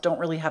yourself don't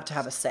really have to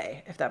have a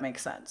say, if that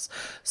makes sense.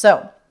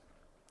 So,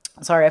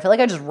 sorry, I feel like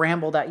I just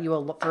rambled at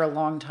you for a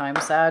long time,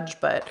 Sag,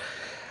 but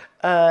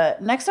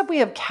next up we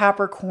have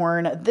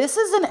Capricorn. This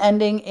is an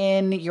ending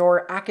in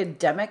your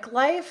academic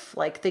life,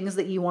 like things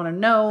that you want to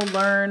know,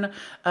 learn.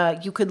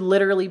 You could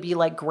literally be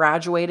like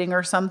graduating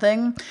or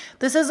something.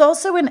 This is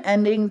also an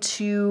ending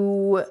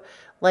to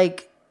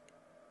like,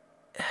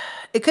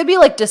 it could be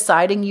like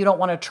deciding you don't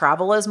want to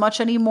travel as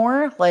much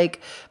anymore.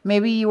 Like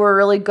maybe you were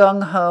really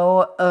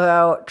gung-ho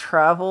about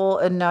travel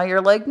and now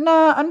you're like,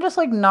 nah, I'm just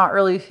like not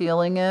really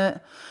feeling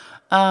it.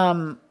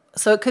 So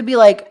it could be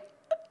like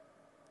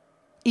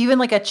even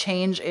like a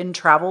change in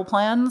travel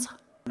plans.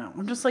 No,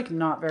 I'm just like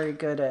not very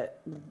good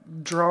at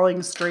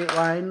drawing straight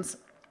lines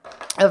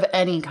of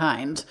any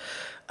kind.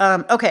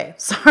 Okay,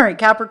 sorry,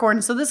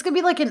 Capricorn. So this could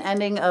be like an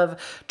ending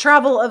of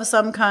travel of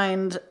some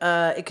kind.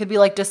 It could be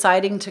like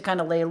deciding to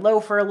kind of lay low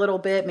for a little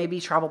bit.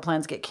 Maybe travel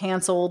plans get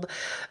canceled.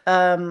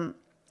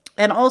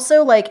 And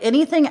also like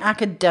anything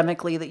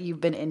academically that you've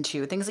been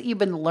into, things that you've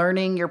been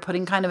learning, you're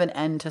putting kind of an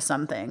end to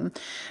something.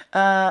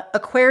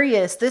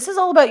 Aquarius, this is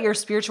all about your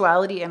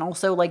spirituality and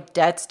also like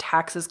debts,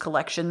 taxes,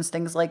 collections,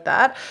 things like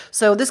that.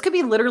 So this could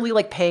be literally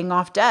like paying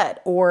off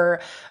debt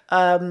or,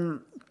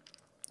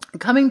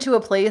 coming to a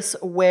place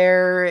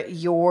where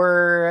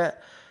you're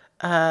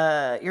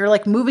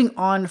like moving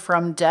on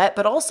from debt,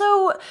 but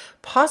also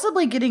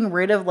possibly getting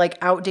rid of like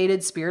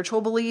outdated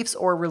spiritual beliefs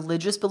or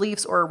religious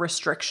beliefs or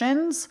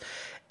restrictions.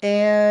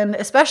 And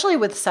especially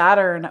with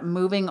Saturn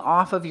moving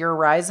off of your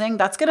rising,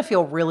 that's going to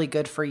feel really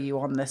good for you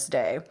on this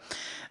day.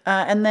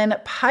 And then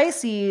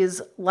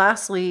Pisces,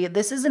 lastly,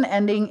 this is an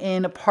ending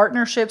in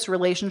partnerships,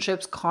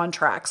 relationships,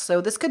 contracts.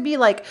 So this could be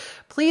like,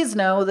 please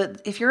know that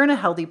if you're in a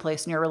healthy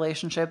place in your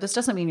relationship, this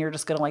doesn't mean you're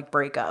just going to like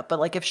break up. But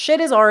like if shit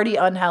is already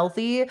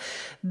unhealthy,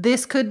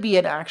 this could be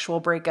an actual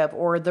breakup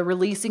or the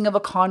releasing of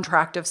a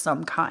contract of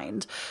some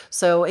kind.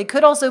 So it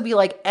could also be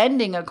like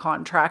ending a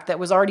contract that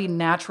was already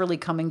naturally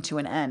coming to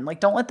an end. Like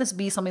don't let this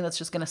be something that's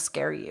just going to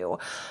scare you.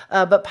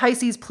 But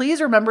Pisces,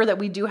 please remember that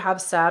we do have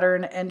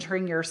Saturn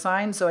entering your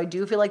sign. So I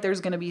do feel like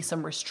there's going to be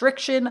some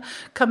restriction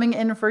coming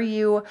in for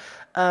you,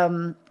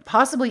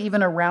 possibly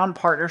even around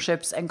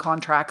partnerships and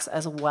contracts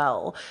as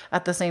well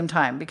at the same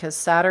time, because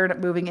Saturn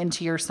moving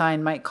into your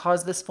sign might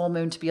cause this full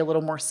moon to be a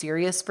little more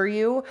serious for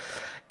you.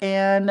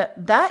 And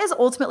that is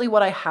ultimately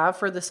what I have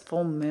for this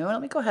full moon.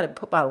 Let me go ahead and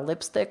put my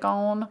lipstick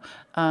on.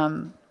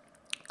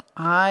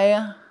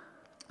 I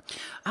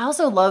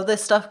also love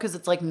this stuff because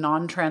it's like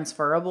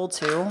non-transferable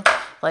too.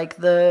 Like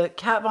the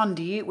Kat Von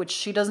D, which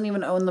she doesn't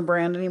even own the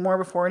brand anymore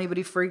before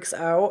anybody freaks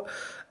out.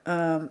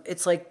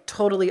 It's like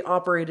totally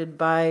operated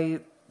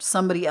by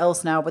somebody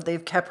else now, but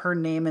they've kept her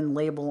name and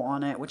label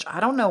on it, which I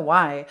don't know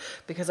why,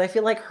 because I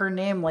feel like her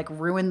name like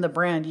ruined the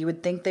brand. You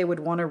would think they would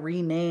want to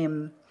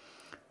rename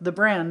the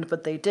brand,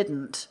 but they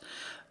didn't.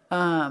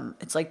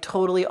 It's like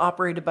totally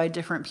operated by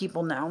different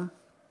people now.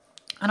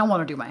 I don't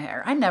want to do my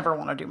hair. I never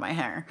want to do my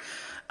hair.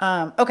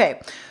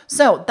 Okay,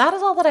 so that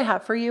is all that I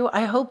have for you.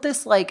 I hope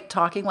this like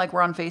talking like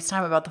we're on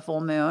FaceTime about the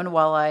full moon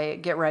while I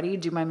get ready,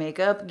 do my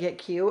makeup, get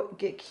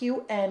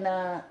cute and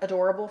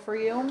adorable for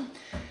you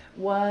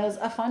was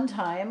a fun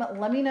time.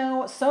 Let me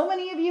know. So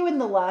many of you in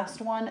the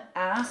last one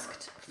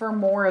asked for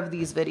more of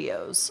these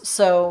videos.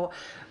 So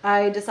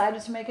I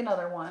decided to make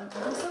another one.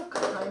 I also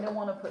kind of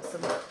want to put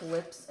some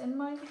clips in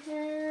my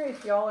hair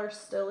if y'all are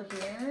still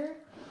here.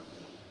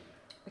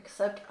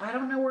 Except I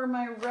don't know where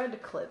my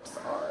red clips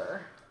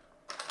are.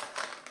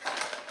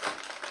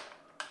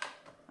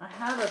 I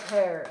have a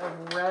pair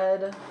of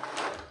red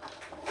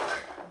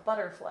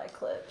butterfly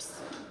clips.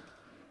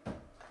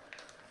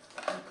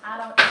 And I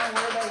don't know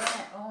where they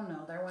went. Oh no,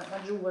 there went my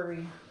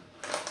jewelry.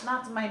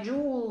 Not my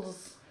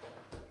jewels.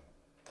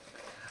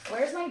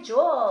 Where's my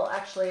jewel?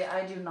 Actually,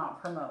 I do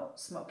not promote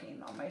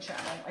smoking on my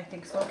channel. I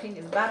think smoking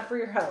is bad for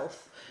your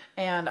health.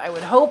 And I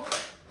would hope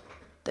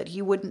that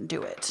he wouldn't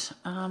do it.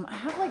 I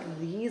have like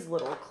these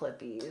little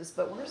clippies,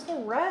 but where's the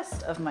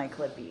rest of my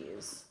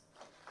clippies?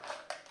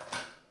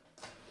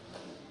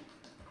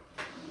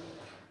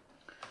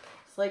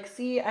 It's like,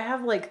 see, I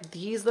have like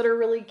these that are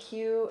really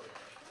cute.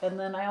 And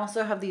then I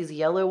also have these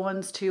yellow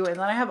ones too. And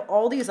then I have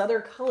all these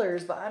other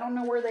colors, but I don't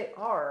know where they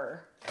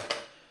are.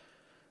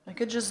 I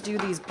could just do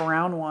these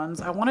brown ones.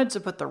 I wanted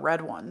to put the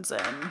red ones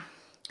in.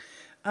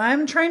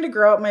 I'm trying to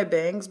grow out my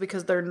bangs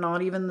because they're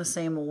not even the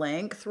same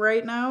length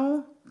right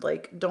now.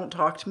 Like, don't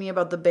talk to me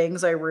about the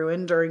bangs I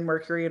ruined during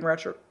Mercury in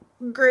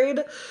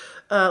retrograde.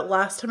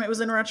 Last time it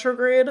was in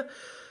retrograde.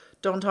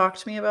 Don't talk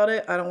to me about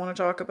it. I don't want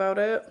to talk about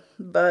it.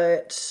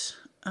 But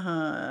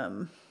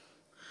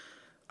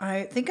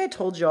I think I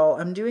told y'all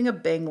I'm doing a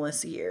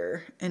bangless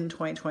year in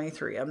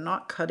 2023. I'm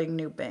not cutting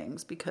new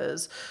bangs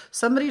because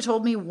somebody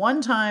told me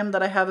one time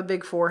that I have a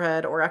big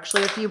forehead, or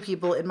actually a few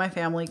people in my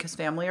family, because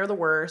family are the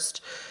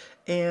worst.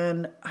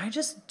 And I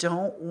just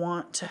don't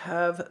want to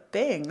have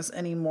bangs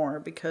anymore,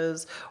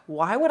 because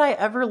why would I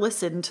ever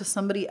listen to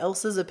somebody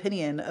else's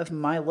opinion of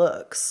my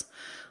looks?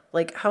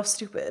 Like, how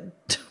stupid.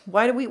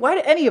 Why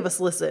do any of us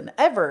listen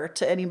ever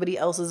to anybody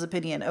else's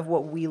opinion of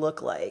what we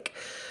look like?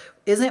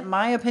 Isn't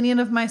my opinion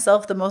of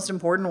myself the most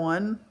important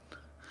one?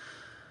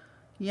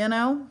 You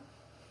know?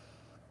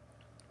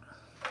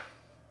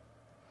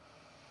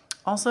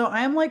 Also,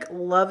 I am like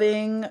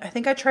loving, I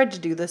think I tried to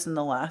do this in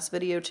the last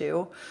video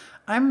too.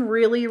 I'm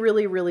really,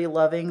 really, really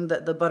loving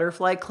that the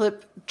butterfly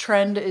clip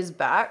trend is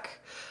back.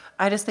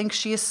 I just think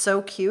she is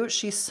so cute.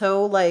 She's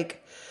so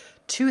like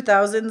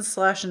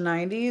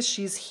 2000s/90s.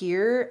 She's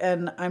here,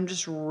 and I'm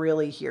just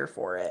really here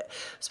for it.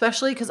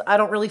 Especially because I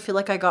don't really feel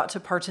like I got to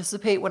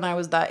participate when I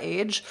was that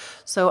age.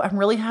 So I'm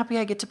really happy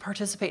I get to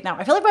participate now.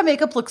 I feel like my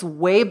makeup looks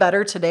way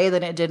better today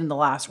than it did in the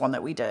last one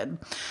that we did.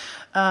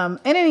 In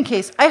any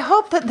case, I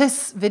hope that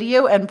this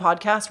video and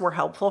podcast were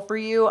helpful for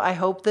you. I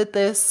hope that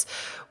this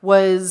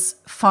was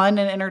fun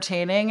and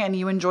entertaining and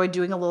you enjoyed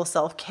doing a little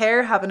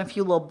self-care, having a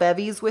few little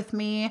bevies with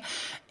me.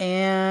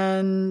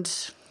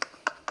 And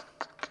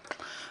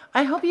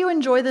I hope you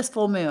enjoy this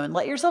full moon.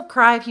 Let yourself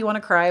cry if you want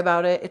to cry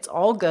about it. It's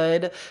all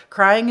good.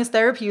 Crying is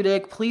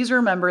therapeutic. Please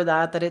remember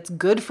that it's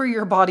good for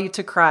your body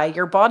to cry.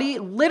 Your body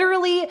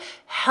literally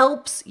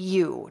helps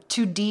you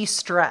to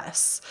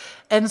de-stress.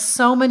 And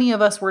so many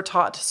of us were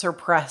taught to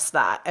suppress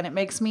that. And it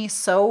makes me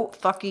so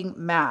fucking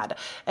mad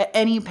at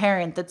any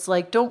parent that's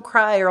like, don't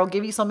cry or I'll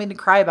give you something to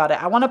cry about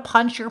it. I want to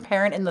punch your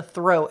parent in the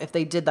throat if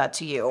they did that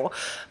to you.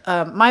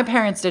 My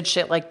parents did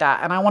shit like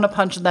that and I want to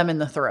punch them in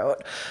the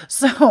throat.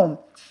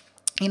 So,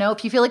 you know,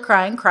 if you feel like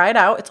crying, cry it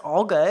out. It's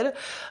all good.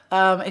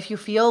 If you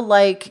feel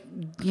like,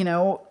 you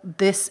know,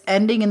 this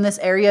ending in this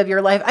area of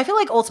your life, I feel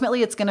like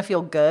ultimately it's going to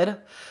feel good.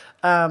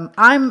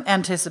 I'm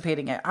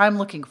anticipating it. I'm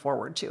looking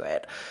forward to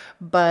it.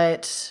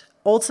 But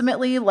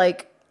ultimately,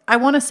 like, I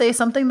want to say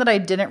something that I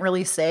didn't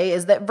really say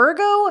is that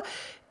Virgo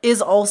is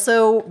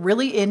also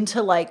really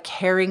into like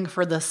caring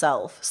for the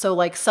self. So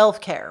like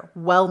self-care,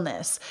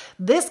 wellness,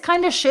 this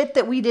kind of shit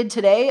that we did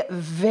today,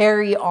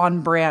 very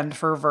on brand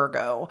for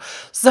Virgo.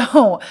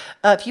 So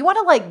if you want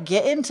to like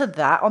get into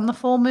that on the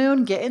full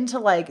moon, get into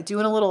like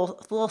doing a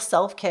little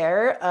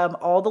self-care,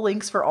 all the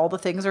links for all the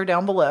things are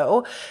down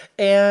below.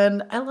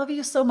 And I love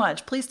you so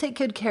much. Please take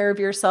good care of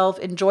yourself.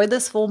 Enjoy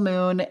this full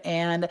moon.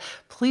 And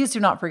please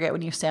do not forget,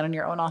 when you stand on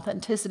your own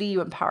authenticity,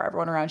 you empower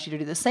everyone around you to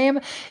do the same.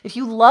 If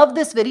you love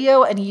this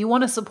video and you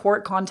want to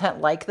support content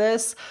like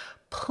this,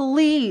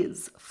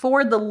 please,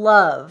 for the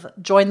love,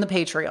 join the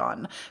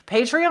Patreon.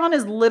 Patreon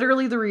is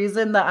literally the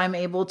reason that I'm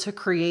able to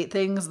create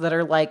things that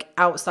are like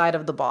outside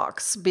of the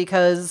box,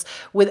 because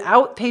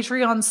without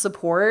Patreon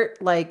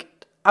support, like,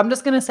 I'm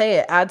just going to say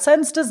it,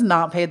 AdSense does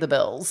not pay the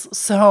bills.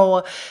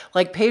 So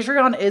like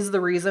Patreon is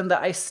the reason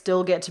that I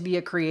still get to be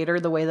a creator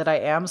the way that I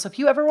am. So if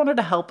you ever wanted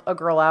to help a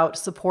girl out,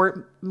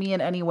 support me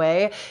in any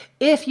way,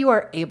 if you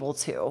are able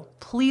to,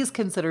 please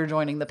consider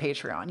joining the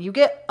Patreon. You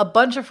get a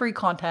bunch of free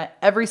content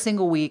every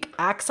single week,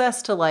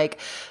 access to like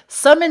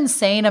some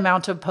insane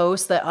amount of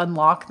posts that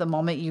unlock the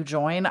moment you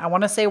join. I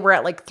want to say we're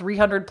at like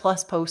 300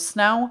 plus posts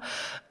now.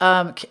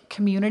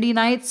 Community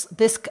nights,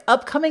 this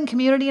upcoming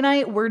community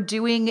night, we're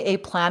doing a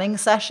planning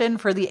session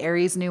for the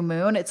Aries new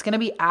moon. It's going to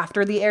be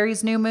after the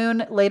Aries new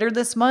moon later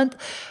this month,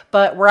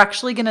 but we're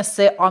actually going to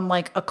sit on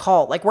like a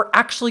call. Like we're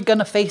actually going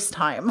to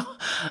FaceTime.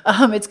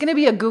 It's going to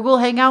be a Google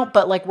Hangout,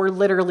 but like we're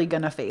literally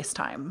going to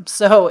FaceTime.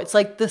 So it's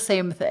like the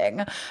same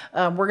thing.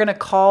 We're going to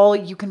call.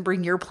 You can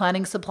bring your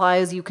planning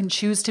supplies. You can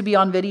choose to be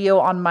on video,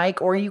 on mic,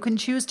 or you can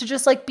choose to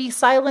just like be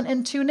silent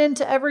and tune in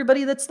to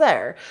everybody that's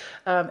there.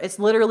 It's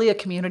literally a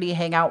community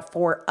hangout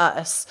for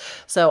us.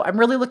 So I'm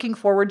really looking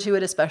forward to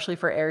it, especially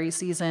for Aries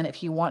season.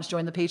 If you want to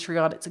join the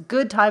Patreon, it's a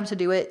good time to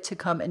do it, to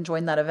come and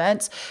join that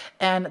event.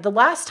 And the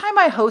last time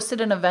I hosted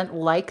an event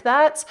like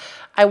that,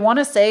 I want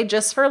to say,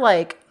 just for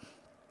like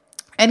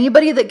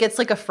anybody that gets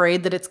like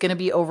afraid that it's going to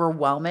be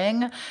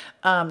overwhelming,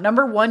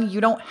 number one,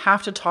 you don't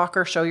have to talk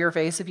or show your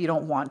face if you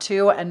don't want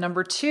to. And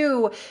number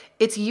two,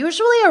 it's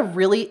usually a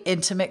really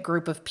intimate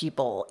group of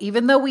people.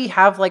 Even though we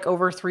have like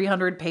over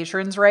 300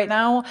 patrons right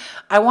now,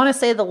 I want to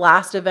say the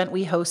last event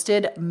we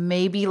hosted,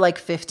 maybe like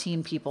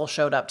 15 people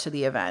showed up to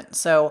the event.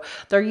 So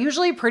they're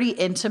usually pretty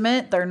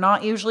intimate. They're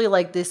not usually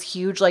like this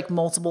huge, like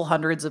multiple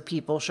hundreds of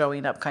people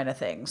showing up kind of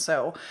thing.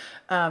 So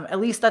at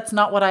least that's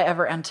not what I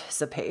ever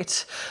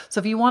anticipate. So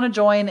if you want to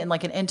join in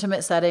like an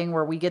intimate setting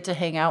where we get to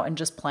hang out and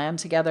just plan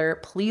together,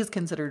 please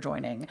consider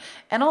joining.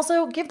 And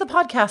also give the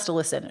podcast a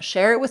listen.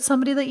 Share it with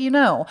somebody that you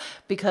know,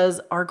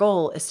 because our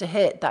goal is to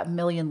hit that 1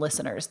 million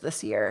listeners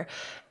this year.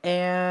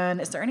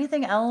 And is there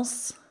anything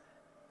else?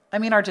 I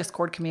mean, our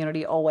Discord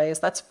community, always,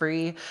 that's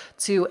free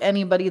to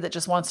anybody that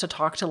just wants to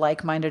talk to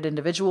like-minded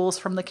individuals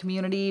from the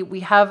community. We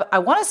have, I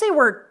want to say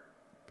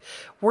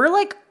we're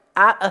like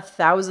at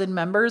 1,000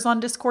 members on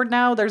Discord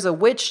now. There's a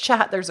witch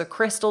chat, there's a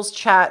crystals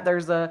chat,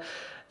 there's a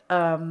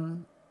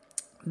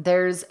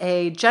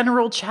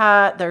general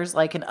chat, there's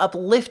like an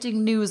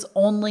uplifting news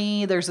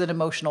only, there's an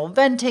emotional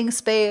venting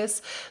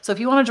space. So if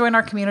you want to join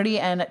our community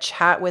and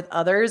chat with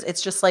others,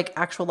 it's just like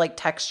actual like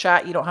text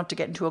chat. You don't have to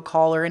get into a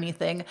call or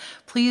anything.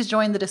 Please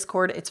join the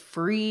Discord. It's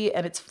free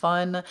and it's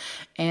fun.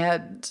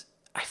 And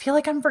I feel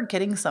like I'm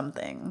forgetting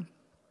something.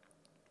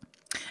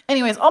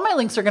 Anyways, all my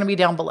links are going to be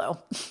down below.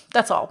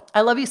 That's all. I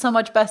love you so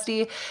much,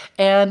 bestie.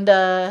 And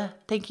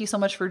thank you so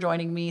much for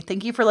joining me.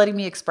 Thank you for letting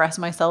me express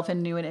myself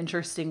in new and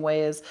interesting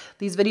ways.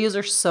 These videos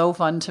are so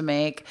fun to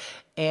make.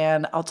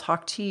 And I'll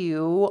talk to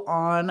you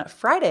on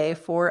Friday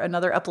for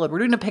another upload. We're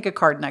doing a pick a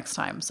card next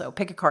time. So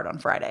pick a card on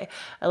Friday.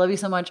 I love you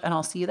so much, and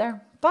I'll see you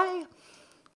there. Bye.